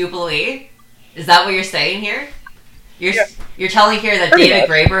debt jubilee. Is that what you're saying here? You're telling here that David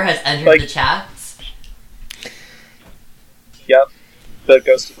Graeber has entered the chats? Yep. The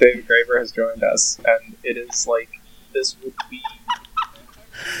ghost of David Graeber has joined us, and it is like, this would be...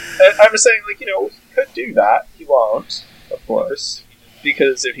 I'm just saying, like, he could do that. He won't, of course.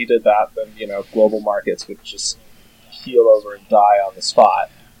 Because if he did that, then, global markets would just keel over and die on the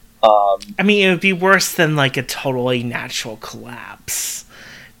spot. I mean, it would be worse than, like, a totally natural collapse,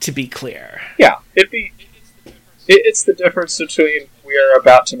 to be clear. Yeah, it's the difference between we are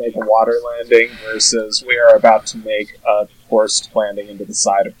about to make a water landing versus we are about to make a forced landing into the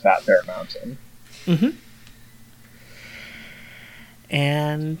side of Fat Bear Mountain. Mm-hmm.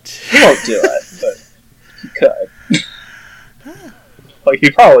 And he won't do it, but he could. Like, he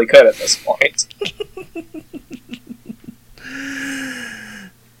probably could at this point.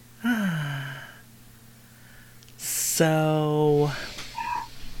 So, I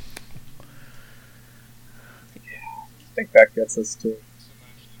think that gets us to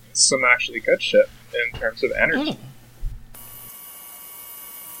some actually good shit in terms of energy.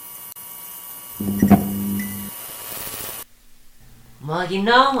 Well,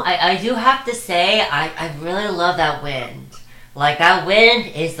 I do have to say, I really love that wind. Like, that wind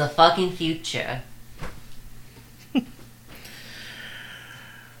is the fucking future.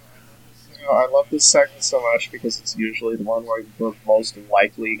 I love this segment so much because it's usually the one where we're most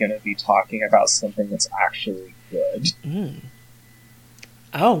likely going to be talking about something that's actually good.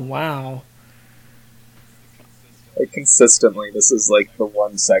 Oh, wow. Like, consistently, this is like the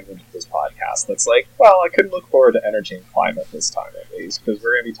one segment of this podcast that's like, well, I could look forward to energy and climate this time at least, because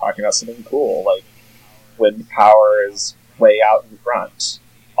we're going to be talking about something cool, like wind power is way out in front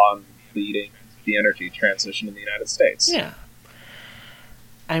on leading the energy transition in the United States. Yeah.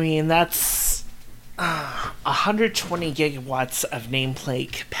 I mean, that's 120 gigawatts of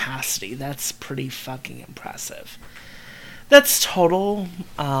nameplate capacity. That's pretty fucking impressive. That's total.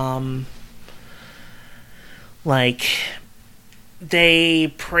 Like,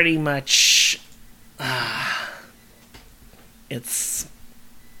 they pretty much... it's...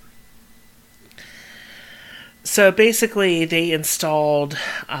 So basically, they installed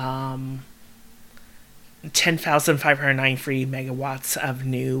 10,593 megawatts of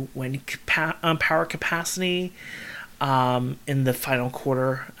new wind power capacity in the final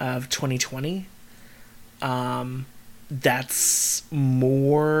quarter of 2020. That's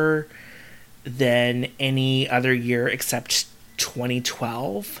more than any other year except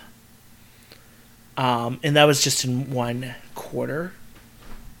 2012. And that was just in one quarter.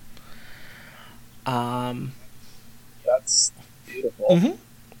 That's beautiful. Mm-hmm.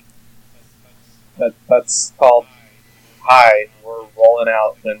 That's called, hi, we're rolling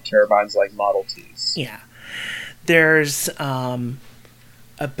out wind turbines like Model Ts. Yeah. there's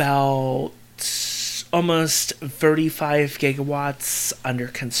about almost 35 gigawatts under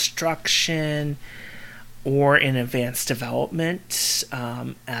construction or in advanced development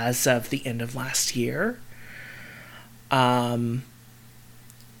as of the end of last year.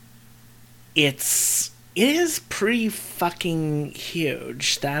 It is pretty fucking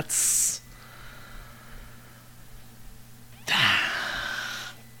huge. That's...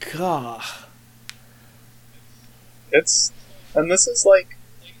 God. And this is like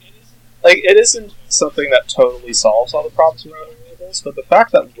it isn't something that totally solves all the problems around renewables, but the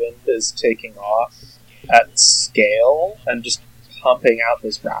fact that wind is taking off at scale and just pumping out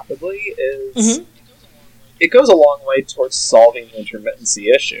this rapidly is it goes a long way towards solving the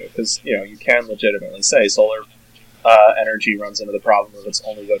intermittency issue, because you can legitimately say solar energy runs into the problem of it's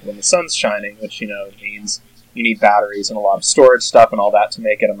only good when the sun's shining, which means you need batteries and a lot of storage stuff and all that to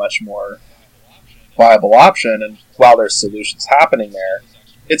make it a much more viable option. And while there's solutions happening there,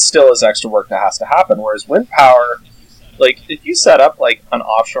 it still is extra work that has to happen. Whereas wind power, like if you set up like an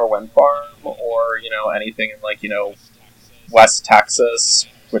offshore wind farm or anything in West Texas,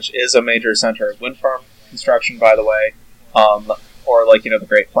 which is a major center of wind farm construction, by the way, or the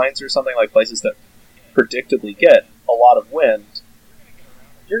Great Plains or something, like places that predictably get a lot of wind,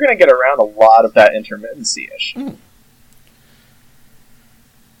 you're going to get around a lot of that intermittency issue.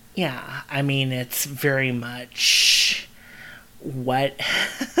 Yeah, I mean, it's very much what...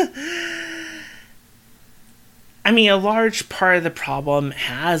 I mean, a large part of the problem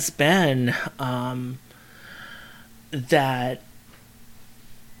has been that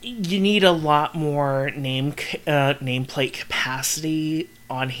you need a lot more nameplate capacity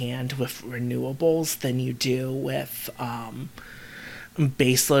on hand with renewables than you do with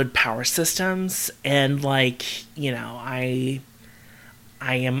baseload power systems. And I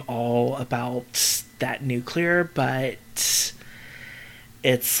am all about that nuclear, but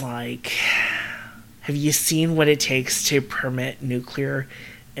it's like, have you seen what it takes to permit nuclear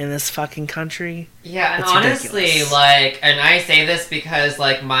in this fucking country? Yeah, and it's honestly, ridiculous. and I say this because,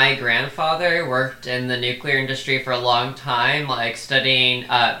 my grandfather worked in the nuclear industry for a long time, studying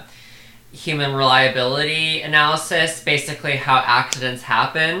human reliability analysis, basically how accidents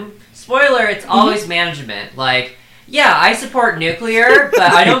happen. Spoiler, it's always management. Yeah, I support nuclear,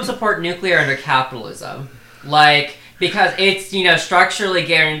 but I don't support nuclear under capitalism. Because it's, structurally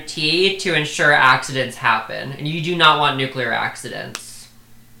guaranteed to ensure accidents happen, and you do not want nuclear accidents.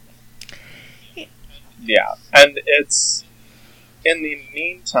 Yeah, and it's, in the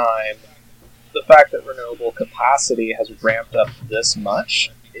meantime, the fact that renewable capacity has ramped up this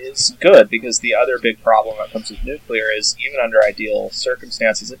much is good, because the other big problem that comes with nuclear is, even under ideal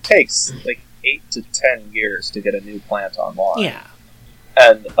circumstances, it takes 8 to 10 years to get a new plant online. Yeah.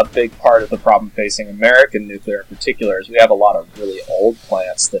 And a big part of the problem facing American nuclear in particular is we have a lot of really old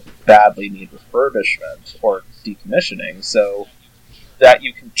plants that badly need refurbishment or decommissioning, so that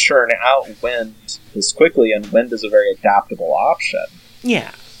you can churn out wind this quickly, and wind is a very adaptable option.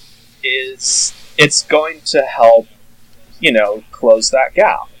 Yeah. It's going to help, close that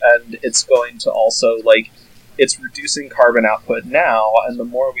gap. And it's going to also, it's reducing carbon output now, and the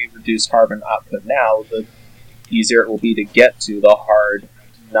more we reduce carbon output now, the easier it will be to get to the hard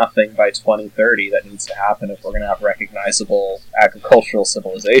nothing by 2030 that needs to happen if we're going to have recognizable agricultural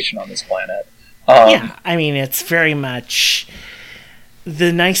civilization on this planet. Yeah, I mean, it's very much...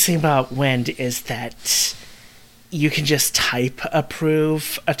 The nice thing about wind is that you can just type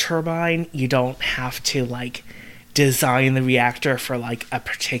approve a turbine. You don't have to, design the reactor for, a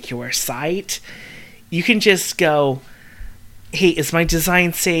particular site. You can just go, hey, is my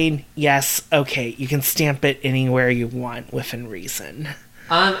design sane? Yes. Okay, you can stamp it anywhere you want within reason.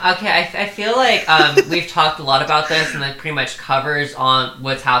 Okay, I feel like we've talked a lot about this, and that pretty much covers on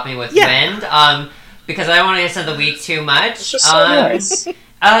what's happening with wind. Because I don't want to get into the weeds too much. It's just so nice.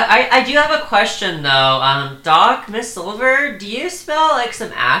 I do have a question, though. Doc, Miss Silver, do you smell,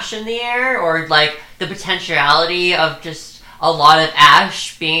 some ash in the air? Or, the potentiality of just a lot of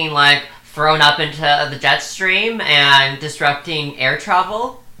ash being, thrown up into the jet stream and disrupting air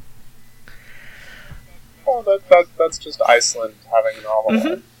travel? Oh, that's just Iceland having a normal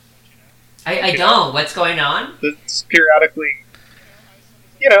one. I don't. What's going on? It's periodically...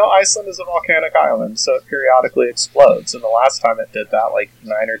 Iceland is a volcanic island, so it periodically explodes. And the last time it did that,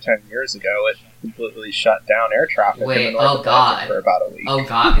 9 or 10 years ago, it completely shut down air traffic in the North Atlantic for about a week. Oh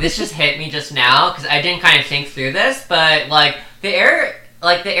god, this just hit me just now, because I didn't kind of think through this, but, the air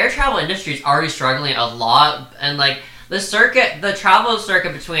travel industry is already struggling a lot, and, the travel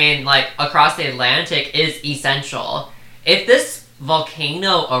circuit between, across the Atlantic is essential. If this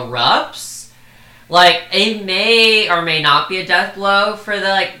volcano erupts... Like, it may or may not be a death blow for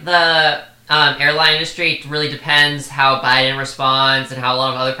the airline industry. It really depends how Biden responds and how a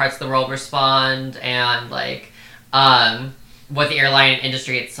lot of other parts of the world respond, and what the airline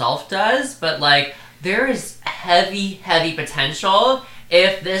industry itself does. But there is heavy potential,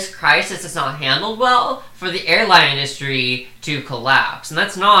 if this crisis is not handled well, for the airline industry to collapse. And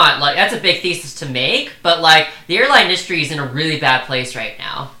that's not that's a big thesis to make, but the airline industry is in a really bad place right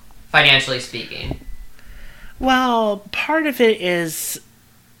now, financially speaking. Well, part of it is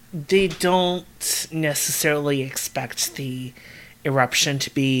they don't necessarily expect the eruption to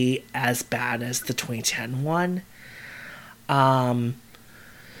be as bad as the 2010 one.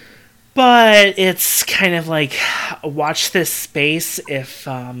 But it's kind of watch this space if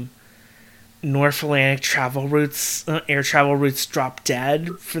North Atlantic air travel routes drop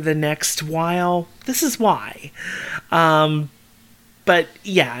dead for the next while. This is why. But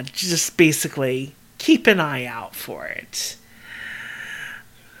yeah, just basically keep an eye out for it.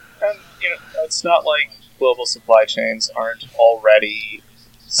 And, it's not like global supply chains aren't already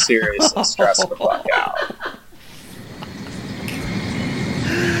seriously stressed the fuck out.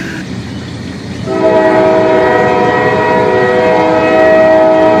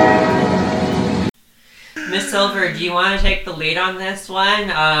 Miss Silver, do you want to take the lead on this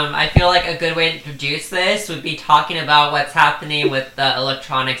one? I feel like a good way to introduce this would be talking about what's happening with the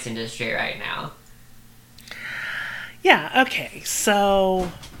electronics industry right now. Yeah, okay.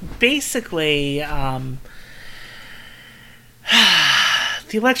 So, basically, the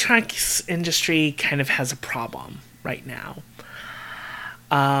electronics industry kind of has a problem right now.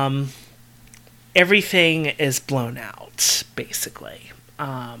 Everything is blown out, basically.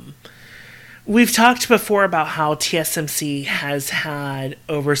 We've talked before about how TSMC has had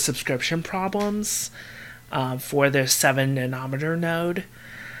oversubscription problems for their 7nm node.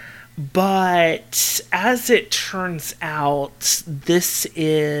 But as it turns out, this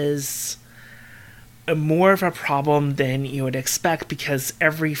is more of a problem than you would expect, because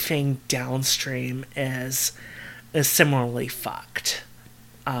everything downstream is similarly fucked.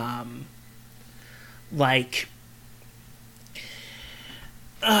 And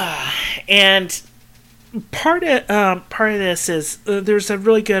part of this is there's a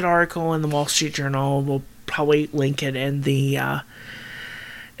really good article in the Wall Street Journal. We'll probably link it in the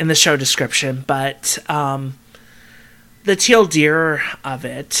show description, but the TLDR of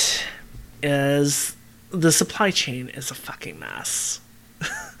it is the supply chain is a fucking mess.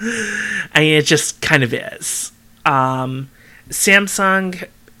 I mean, it just kind of is. Samsung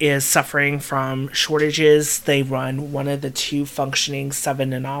is suffering from shortages. They run one of the two functioning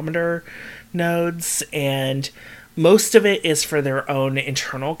 7nm nodes, and most of it is for their own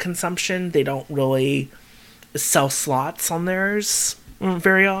internal consumption. They don't really sell slots on theirs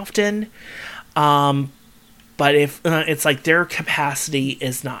very often. But if it's their capacity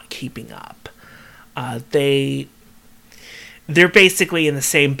is not keeping up. They're basically in the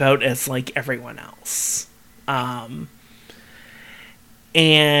same boat as everyone else.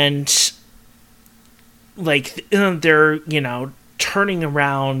 And they're turning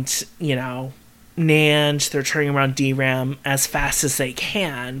around NAND, they're turning around DRAM as fast as they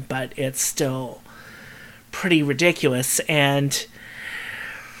can, but it's still pretty ridiculous. And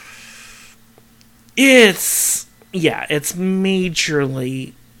it's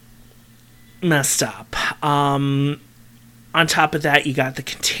majorly messed up. On top of that, you got the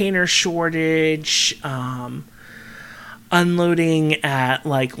container shortage. Unloading at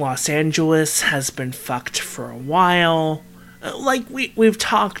Los Angeles has been fucked for a while. We've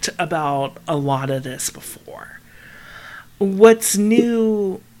talked about a lot of this before. What's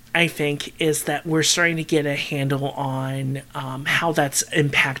new, I think, is that we're starting to get a handle on how that's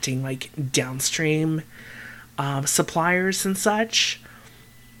impacting downstream suppliers and such.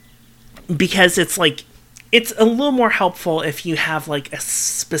 Because it's a little more helpful if you have a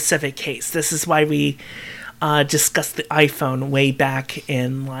specific case. This is why we discussed the iPhone way back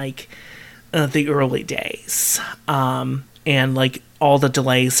in the early days, and all the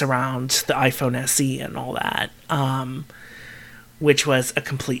delays around the iPhone SE and all that, which was a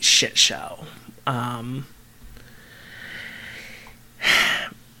complete shit show.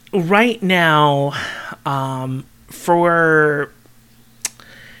 Right now, for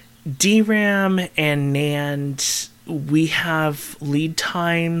DRAM and NAND, we have lead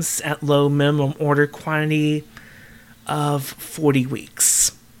times at low minimum order quantity of 40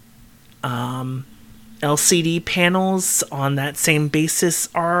 weeks. LCD panels on that same basis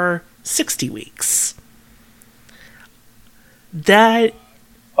are 60 weeks. That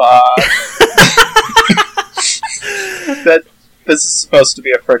this is supposed to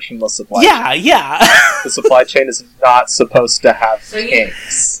be a frictionless supply chain. Yeah. The supply chain is not supposed to have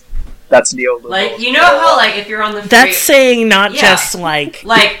kinks. That's neoliberal. Like, you know how, like, if you're on the That's saying not just, like...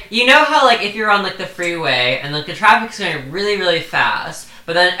 Like, you know how, like, if you're on, like, the freeway, and, like, the traffic's going really, really fast,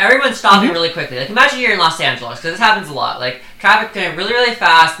 but then everyone's stopping really quickly. Like, imagine you're in Los Angeles, because this happens a lot. Like, traffic's going really, really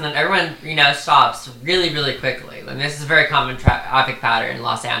fast, and then everyone, you know, stops really, really quickly. And this is a very common traffic pattern in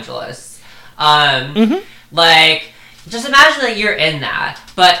Los Angeles. Like, just imagine that you're in that,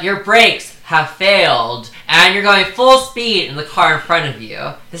 but your brakes have failed, and you're going full speed in the car in front of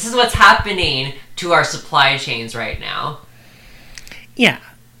you. This is what's happening to our supply chains right now. Yeah.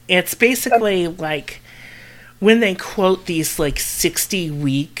 It's basically like when they quote these like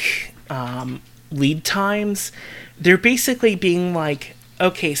 60-week lead times, they're basically being like,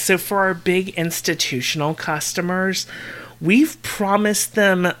 okay, so for our big institutional customers, we've promised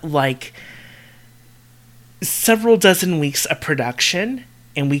them like several dozen weeks of production,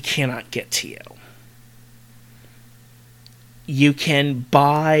 and we cannot get to you. You can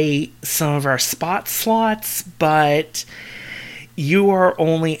buy some of our spot slots, but you are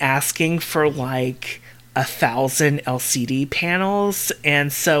only asking for like 1,000 LCD panels,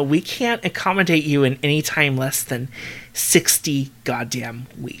 and so we can't accommodate you in any time less than 60 goddamn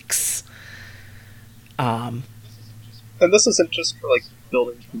weeks. And this isn't just for like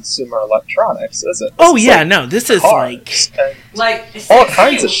building consumer electronics, is it? This is like all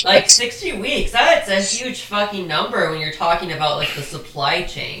kinds of shit. Like 60 weeks. That's a huge fucking number when you're talking about like the supply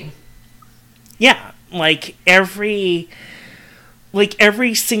chain. Yeah, like every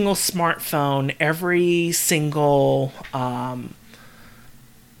single smartphone, every single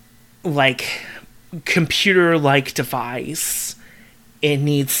like computer-like device, it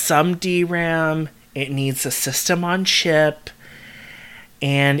needs some DRAM, it needs a system on chip,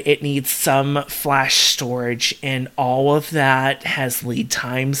 and it needs some flash storage, and all of that has lead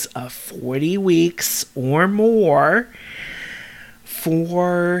times of 40 weeks or more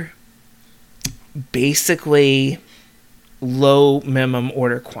for basically low minimum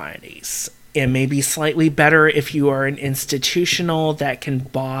order quantities. It may be slightly better if you are an institutional that can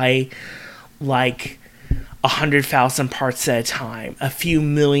buy like 100,000 parts at a time, a few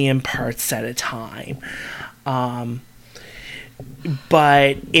million parts at a time.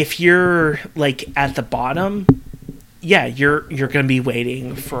 But if you're like at the bottom, yeah, you're gonna be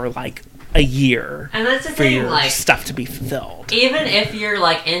waiting for like a year and that's the for thing, your like, stuff to be fulfilled. Even if you're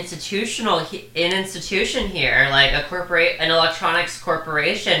like an institution here, like an electronics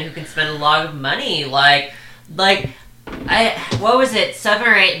corporation who can spend a lot of money, what was it, 7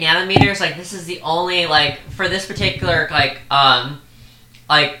 or 8 nanometers? Like, this is the only, like, for this particular like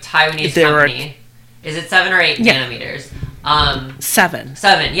Taiwanese company. Is it 7 or 8 nanometers? 7,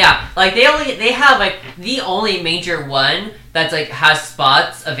 yeah. Like they have like the only major one that's like has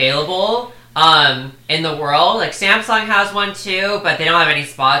spots available in the world. Like Samsung has one too, but they don't have any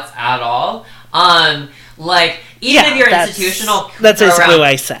spots at all. Like even if you're institutional, that's basically what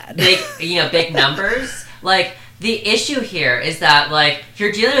I said. Big numbers. Like the issue here is that like if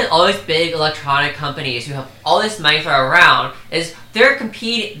you're dealing with all these big electronic companies who have all this money thrown around, is they're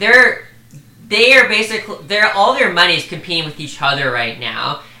competing. All their money is competing with each other right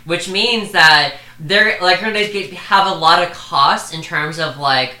now, which means that they're like going to have a lot of costs in terms of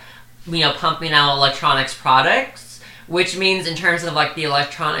like, pumping out electronics products, which means in terms of like the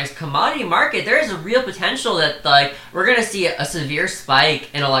electronics commodity market, there is a real potential that like we're going to see a severe spike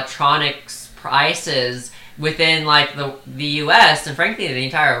in electronics prices within like the US and frankly the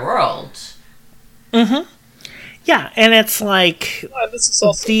entire world. Mm-hmm. Yeah, and it's like this is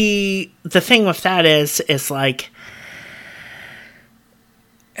also... the thing with that is like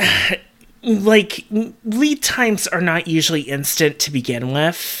lead times are not usually instant to begin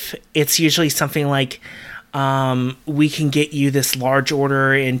with. It's usually something like we can get you this large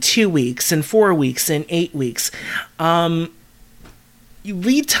order in 2 weeks, in 4 weeks, in 8 weeks.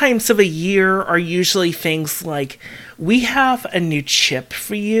 Lead times of a year are usually things like, we have a new chip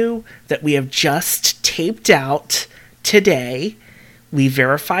for you that we have just taped out today. We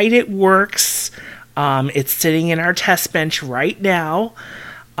verified it works. It's sitting in our test bench right now.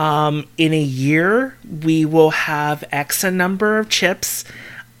 In a year, we will have X number of chips.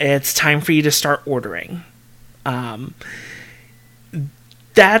 It's time for you to start ordering.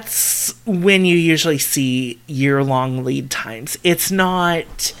 That's when you usually see year-long lead times. It's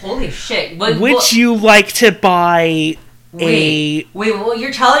not... Holy shit. Would you like to buy Wait, what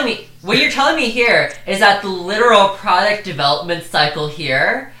you're telling me here is that the literal product development cycle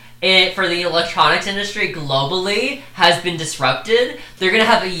here for the electronics industry globally has been disrupted. They're going to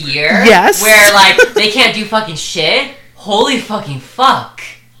have a year yes. where, like, they can't do fucking shit. Holy fucking fuck.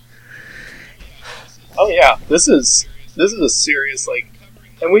 Oh yeah, this is a serious, like,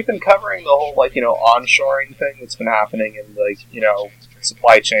 and we've been covering the whole, like, onshoring thing that's been happening in, like,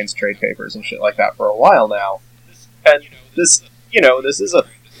 supply chains, trade papers, and shit like that for a while now. And this, this is a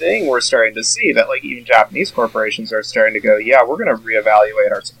thing we're starting to see, that, like, even Japanese corporations are starting to go, yeah, we're going to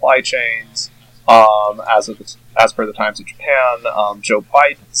reevaluate our supply chains. As per the Times of Japan, Joe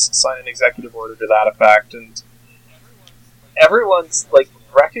Biden's signed an executive order to that effect, and everyone's, like,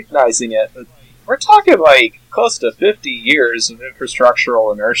 recognizing it. We're talking, like, close to 50 years of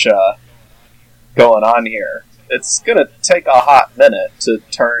infrastructural inertia going on here. It's gonna take a hot minute to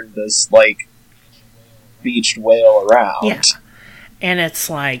turn this, like, beached whale around. Yeah. And it's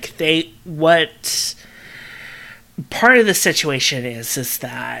like, part of the situation is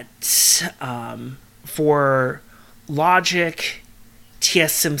that for logic,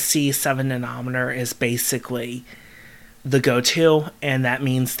 TSMC 7 nanometer is basically the go-to, and that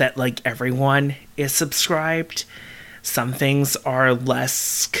means that, like, everyone is subscribed. Some things are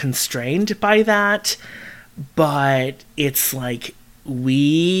less constrained by that, but it's like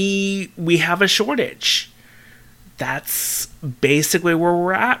we have a shortage. That's basically where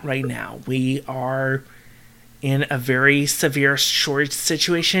we're at right now. We are in a very severe shortage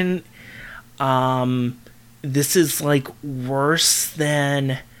situation. This is, like, worse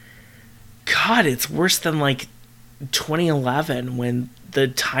than... God, it's worse than, like, 2011 when the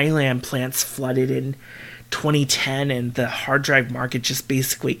Thailand plants flooded in 2010 and the hard drive market just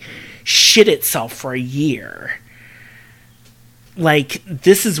basically shit itself for a year. Like,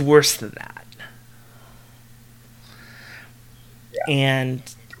 this is worse than that. Yeah. And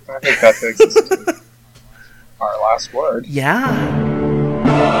I think that takes our last word. Yeah.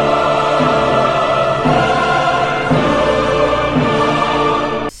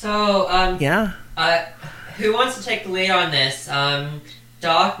 So, Yeah. who wants to take the lead on this?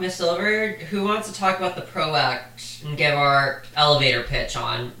 Doc, Miss Silver, who wants to talk about the PRO Act and give our elevator pitch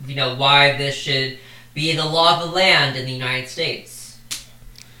on, why this should be the law of the land in the United States?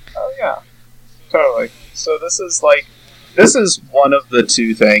 Oh yeah, totally. So this is one of the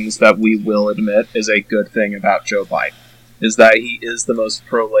two things that we will admit is a good thing about Joe Biden, is that he is the most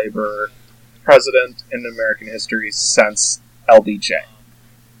pro-labor president in American history since LBJ.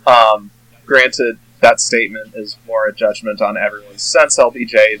 Granted, that statement is more a judgment on everyone since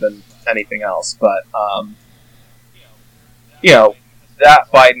LBJ than anything else, but,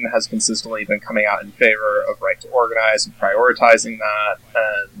 that Biden has consistently been coming out in favor of right to organize and prioritizing that,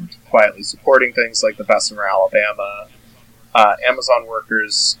 and quietly supporting things like the Bessemer, Alabama, Amazon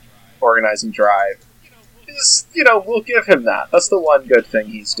workers organizing drive. We'll give him that. That's the one good thing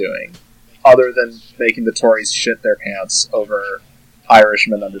he's doing, other than making the Tories shit their pants over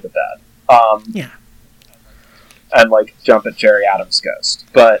Irishmen under the bed. Yeah. And, like, jump at Jerry Adams' ghost.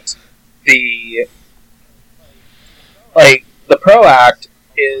 But the PRO Act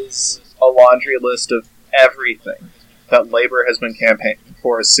is a laundry list of everything that labor has been campaigning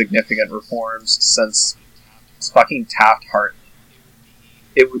for as significant reforms since fucking Taft-Hartley.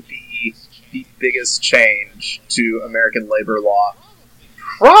 It would be the biggest change to American labor law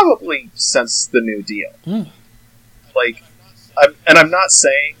probably since the New Deal. Like, I'm not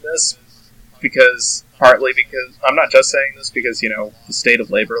saying this partly because I'm not just saying this because, the state of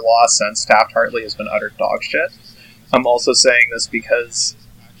labor law since Taft-Hartley has been utter dog shit. I'm also saying this because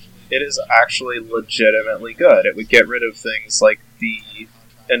it is actually legitimately good. It would get rid of things like the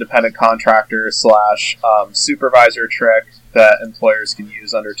independent contractor / supervisor trick that employers can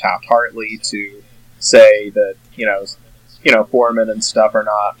use under Taft-Hartley to say that, foremen and stuff are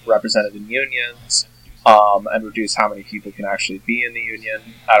not represented in unions, and reduce how many people can actually be in the union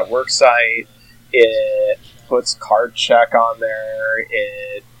at a work site. It puts card check on there.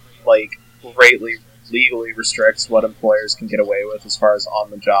 It, like, legally restricts what employers can get away with as far as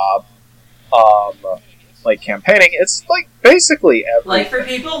on the job, like, campaigning. It's, like, basically everything. Like, for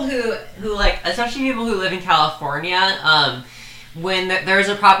people who like, especially people who live in California, when there's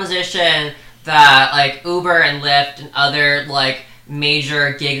a proposition that, like, Uber and Lyft and other, like,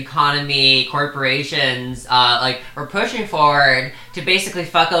 major gig economy corporations, are pushing forward to basically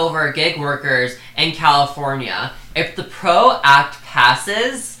fuck over gig workers in California. If the PRO Act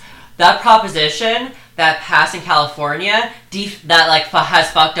passes, that proposition that passed in California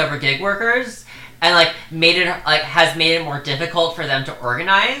has fucked over gig workers and has made it more difficult for them to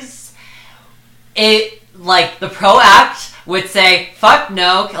organize. It, like, the PRO Act would say fuck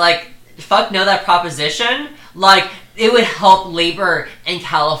no, that proposition. Like, it would help labor in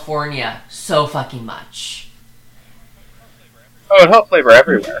California so fucking much. Oh, it'd help labor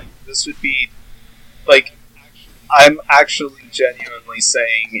everywhere. This would be, like, I'm actually genuinely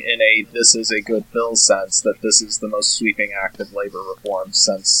saying in a this is a good bill sense that this is the most sweeping act of labor reform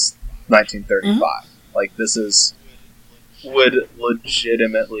since 1935. Mm-hmm. Like, this would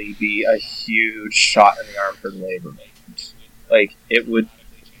legitimately be a huge shot in the arm for the labor movement. Like, it would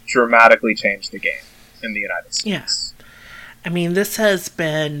dramatically change the game in the United States. Yeah. I mean, this has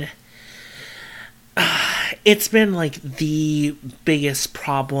been... it's been, like, the biggest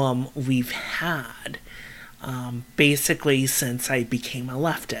problem we've had, basically since I became a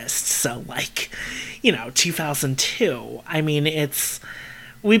leftist. So, like, 2002. I mean,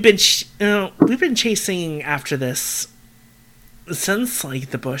 we've been chasing after this since,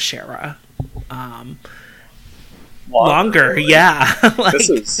 like, the Bush era. Longer, yeah. This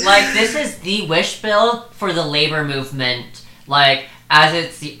is the wish bill for the labor movement, like,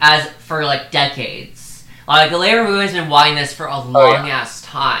 as for, like, decades. Like, the labor movement has been wanting this for a long-ass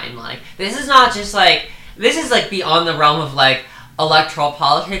time. Like, this is not just, like, this is, like, beyond the realm of, like, electoral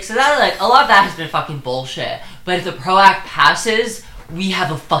politics. So that, like, a lot of that has been fucking bullshit. But if the PRO Act passes, we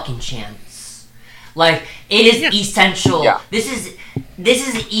have a fucking chance. Like, it is essential. Yeah. This is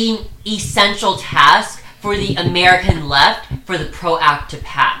an essential task for the American left for the PRO Act to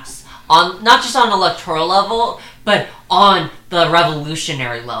pass. On not just on electoral level, but on the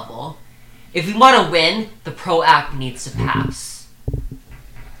revolutionary level. If we want to win, the PRO Act needs to pass.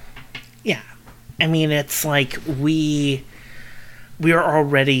 Yeah. I mean, it's like we are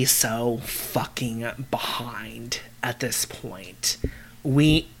already so fucking behind at this point.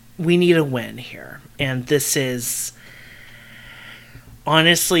 We need a win here. And this is...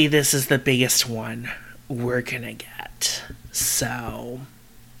 honestly, this is the biggest one we're gonna get. So,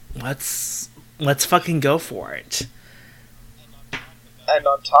 let's fucking go for it. And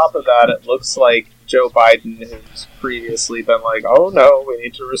on top of that, it looks like Joe Biden has previously been like, oh no, we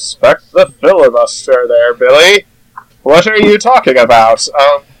need to respect the filibuster there, Billy. What are you talking about?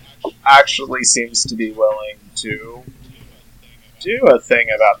 Actually seems to be willing to do a thing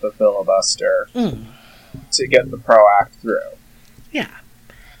about the filibuster to get the PRO Act through. Yeah.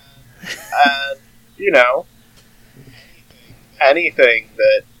 And, anything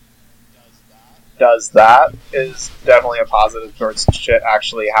that does that is definitely a positive towards shit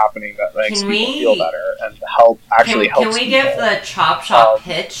actually happening that makes people feel better and helps people. Can we give the chop shop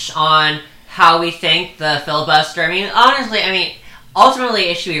pitch on how we think the filibuster? I mean, honestly, ultimately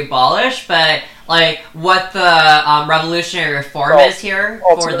it should be abolished, but like what the revolutionary reform is here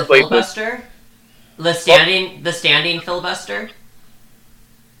for the filibuster, the standing filibuster.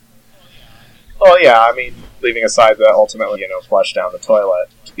 Oh yeah, leaving aside that ultimately, flush down the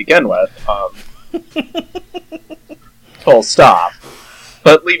toilet to begin with, full stop.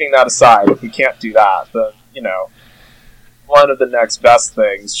 But leaving that aside, if we can't do that, then, one of the next best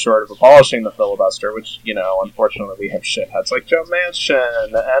things, short of abolishing the filibuster, which, unfortunately we have shitheads like Joe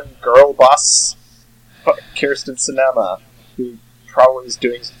Manchin and Girl Boss Kirsten Sinema, who probably is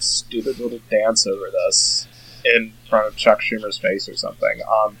doing some stupid little dance over this in front of Chuck Schumer's face or something,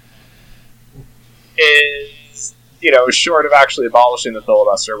 is, short of actually abolishing the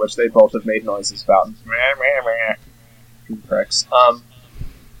filibuster, which they both have made noises about, pricks,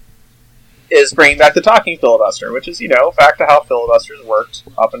 is bringing back the talking filibuster, which is, back to how filibusters worked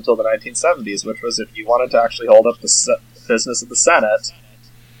up until the 1970s, which was if you wanted to actually hold up the business of the Senate,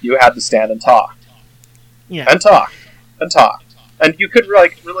 you had to stand and talk. Yeah. And talk. And talk. And you could,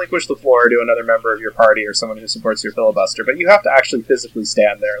 relinquish the floor to another member of your party or someone who supports your filibuster, but you have to actually physically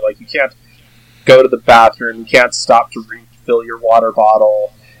stand there. Like, you can't go to the bathroom, you can't stop to refill your water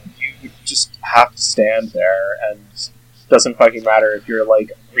bottle, you just have to stand there, and it doesn't fucking matter if you're,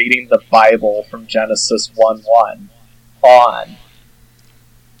 reading the Bible from Genesis 1:1 on.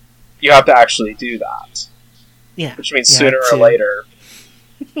 You have to actually do that. Yeah. Which means sooner or later,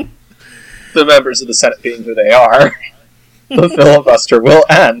 the members of the Senate being who they are, the filibuster will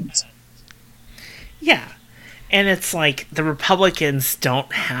end. Yeah. And it's like the Republicans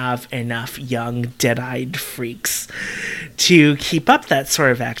don't have enough young, dead-eyed freaks to keep up that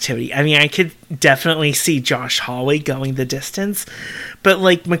sort of activity. I could definitely see Josh Hawley going the distance, but,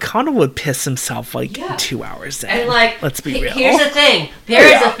 McConnell would piss himself, 2 hours in. And, let's be real. Here's the thing.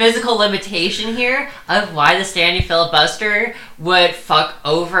 There is a physical limitation here of why the standing filibuster would fuck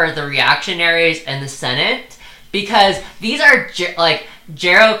over the reactionaries in the Senate, because these are,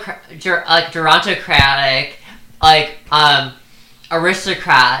 gerontocratic,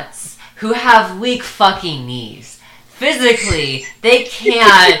 aristocrats who have weak fucking knees. Physically, they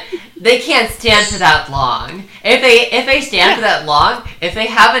can't stand for that long. If they stand for that long, if they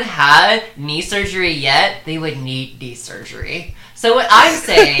haven't had knee surgery yet, they would need knee surgery. So what I'm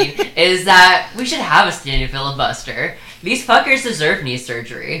saying is that we should have a standing filibuster. These fuckers deserve knee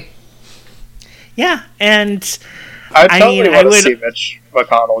surgery. Yeah, and I totally want to would see Mitch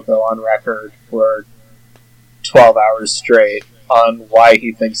McConnell go on record for 12 hours straight on why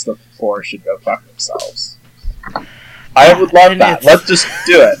he thinks the poor should go fuck themselves. I would love that. Let's just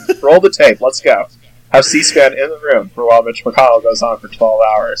do it. Roll the tape. Let's go. Have C-SPAN in the room for while Mitch McConnell goes on for 12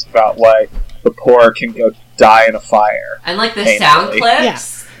 hours about why the poor can go die in a fire. And like the painfully. sound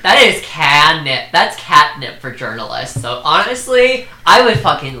clips, that is catnip. That's catnip for journalists. So honestly, I would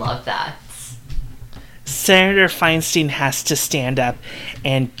fucking love that. Senator Feinstein has to stand up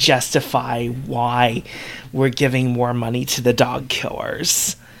and justify why we're giving more money to the dog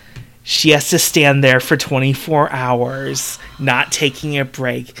killers. She has to stand there for 24 hours, not taking a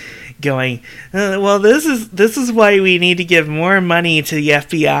break, going, well, this is why we need to give more money to the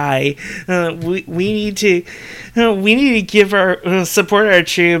FBI. We need to give our support our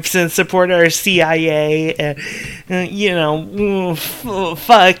troops and support our CIA. And,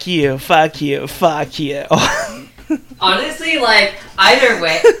 fuck you. Honestly, like, either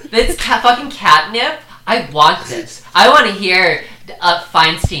way, this fucking catnip, I want this. I want to hear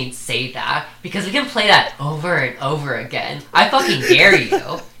Feinstein say that, because we can play that over and over again. I fucking dare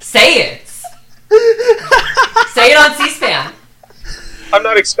you. Say it. Say it on C-SPAN. I'm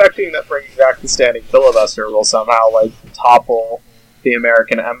not expecting that bringing back the standing filibuster will somehow, like, topple the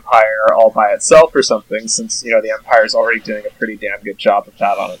American empire all by itself or something, since, the empire's already doing a pretty damn good job of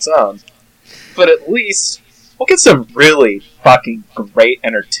that on its own. But at least we'll get some really fucking great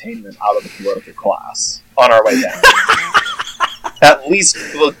entertainment out of the political class on our way down. At least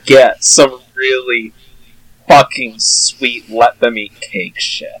we'll get some really fucking sweet let them eat cake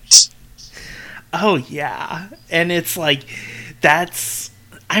shit. Oh, yeah. And it's like, that's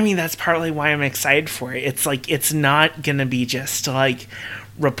partly why I'm excited for it. It's like, it's not gonna be just like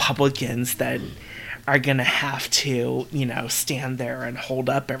Republicans that are gonna have to, stand there and hold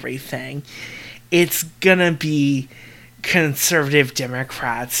up everything. It's gonna be conservative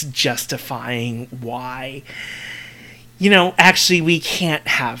Democrats justifying why, actually we can't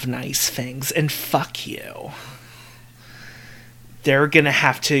have nice things, and fuck you. They're gonna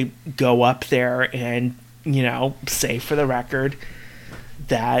have to go up there and, say for the record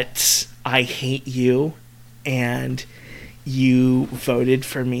that I hate you and you voted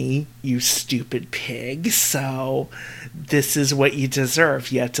for me, you stupid pig, so this is what you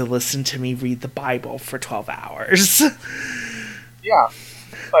deserve. You have to listen to me read the Bible for 12 hours. Yeah.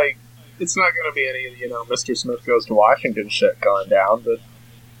 Like, it's not going to be any, Mr. Smith Goes to Washington shit going down, but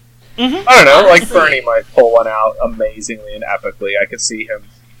I don't know, honestly, like Bernie might pull one out amazingly and epically. I could see him,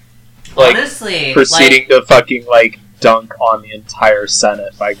 proceeding to fucking, dunk on the entire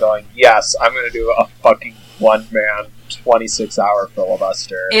Senate by going, yes, I'm going to do a fucking one-man, 26-hour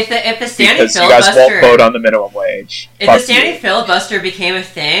filibuster. If the standing because filibuster, you guys won't vote on the minimum wage. If the standing filibuster became a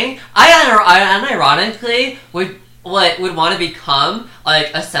thing, I unironically would want to become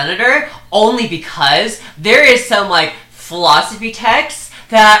a senator only because there is some philosophy texts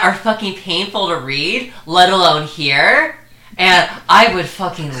that are fucking painful to read, let alone hear, and I would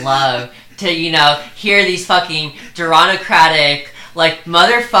fucking love to hear these fucking gerontocratic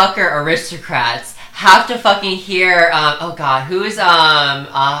motherfucker aristocrats have to fucking hear I'm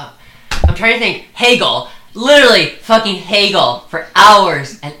trying to think, Hegel. Literally fucking Hegel for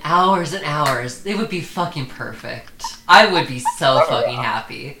hours and hours and hours. It would be fucking perfect. I would be so fucking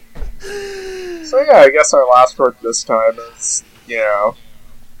happy. So yeah, I guess our last word this time is,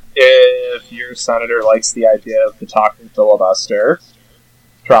 if your senator likes the idea of the talking filibuster,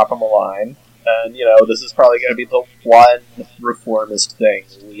 drop him a line. And, this is probably going to be the one reformist thing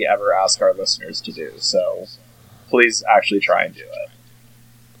we ever ask our listeners to do. So please actually try and do it.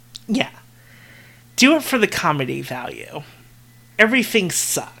 Yeah. Do it for the comedy value. Everything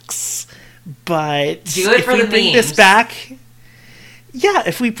sucks, but do it for the memes. This back,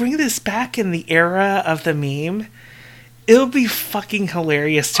 if we bring this back in the era of the meme, it'll be fucking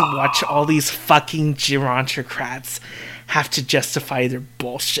hilarious to watch all these fucking gerontocrats have to justify their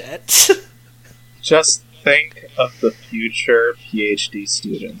bullshit. Just think of the future PhD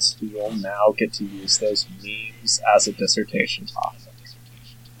students who will now get to use those memes as a dissertation topic.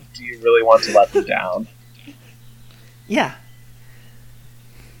 Do you really want to let them down? Yeah.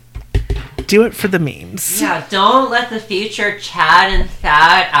 Do it for the memes. Yeah, don't let the future Chad and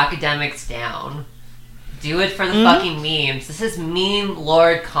Thad academics down. Do it for the fucking memes. This is meme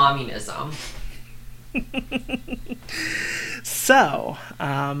lord communism. So,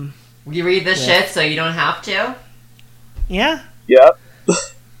 you read this shit so you don't have to? Yeah. Yep.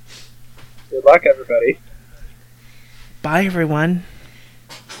 Good luck, everybody. Bye, everyone.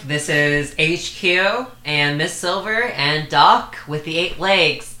 This is HQ and Miss Silver and Doc with the 8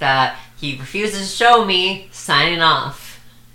 legs that he refuses to show me, signing off.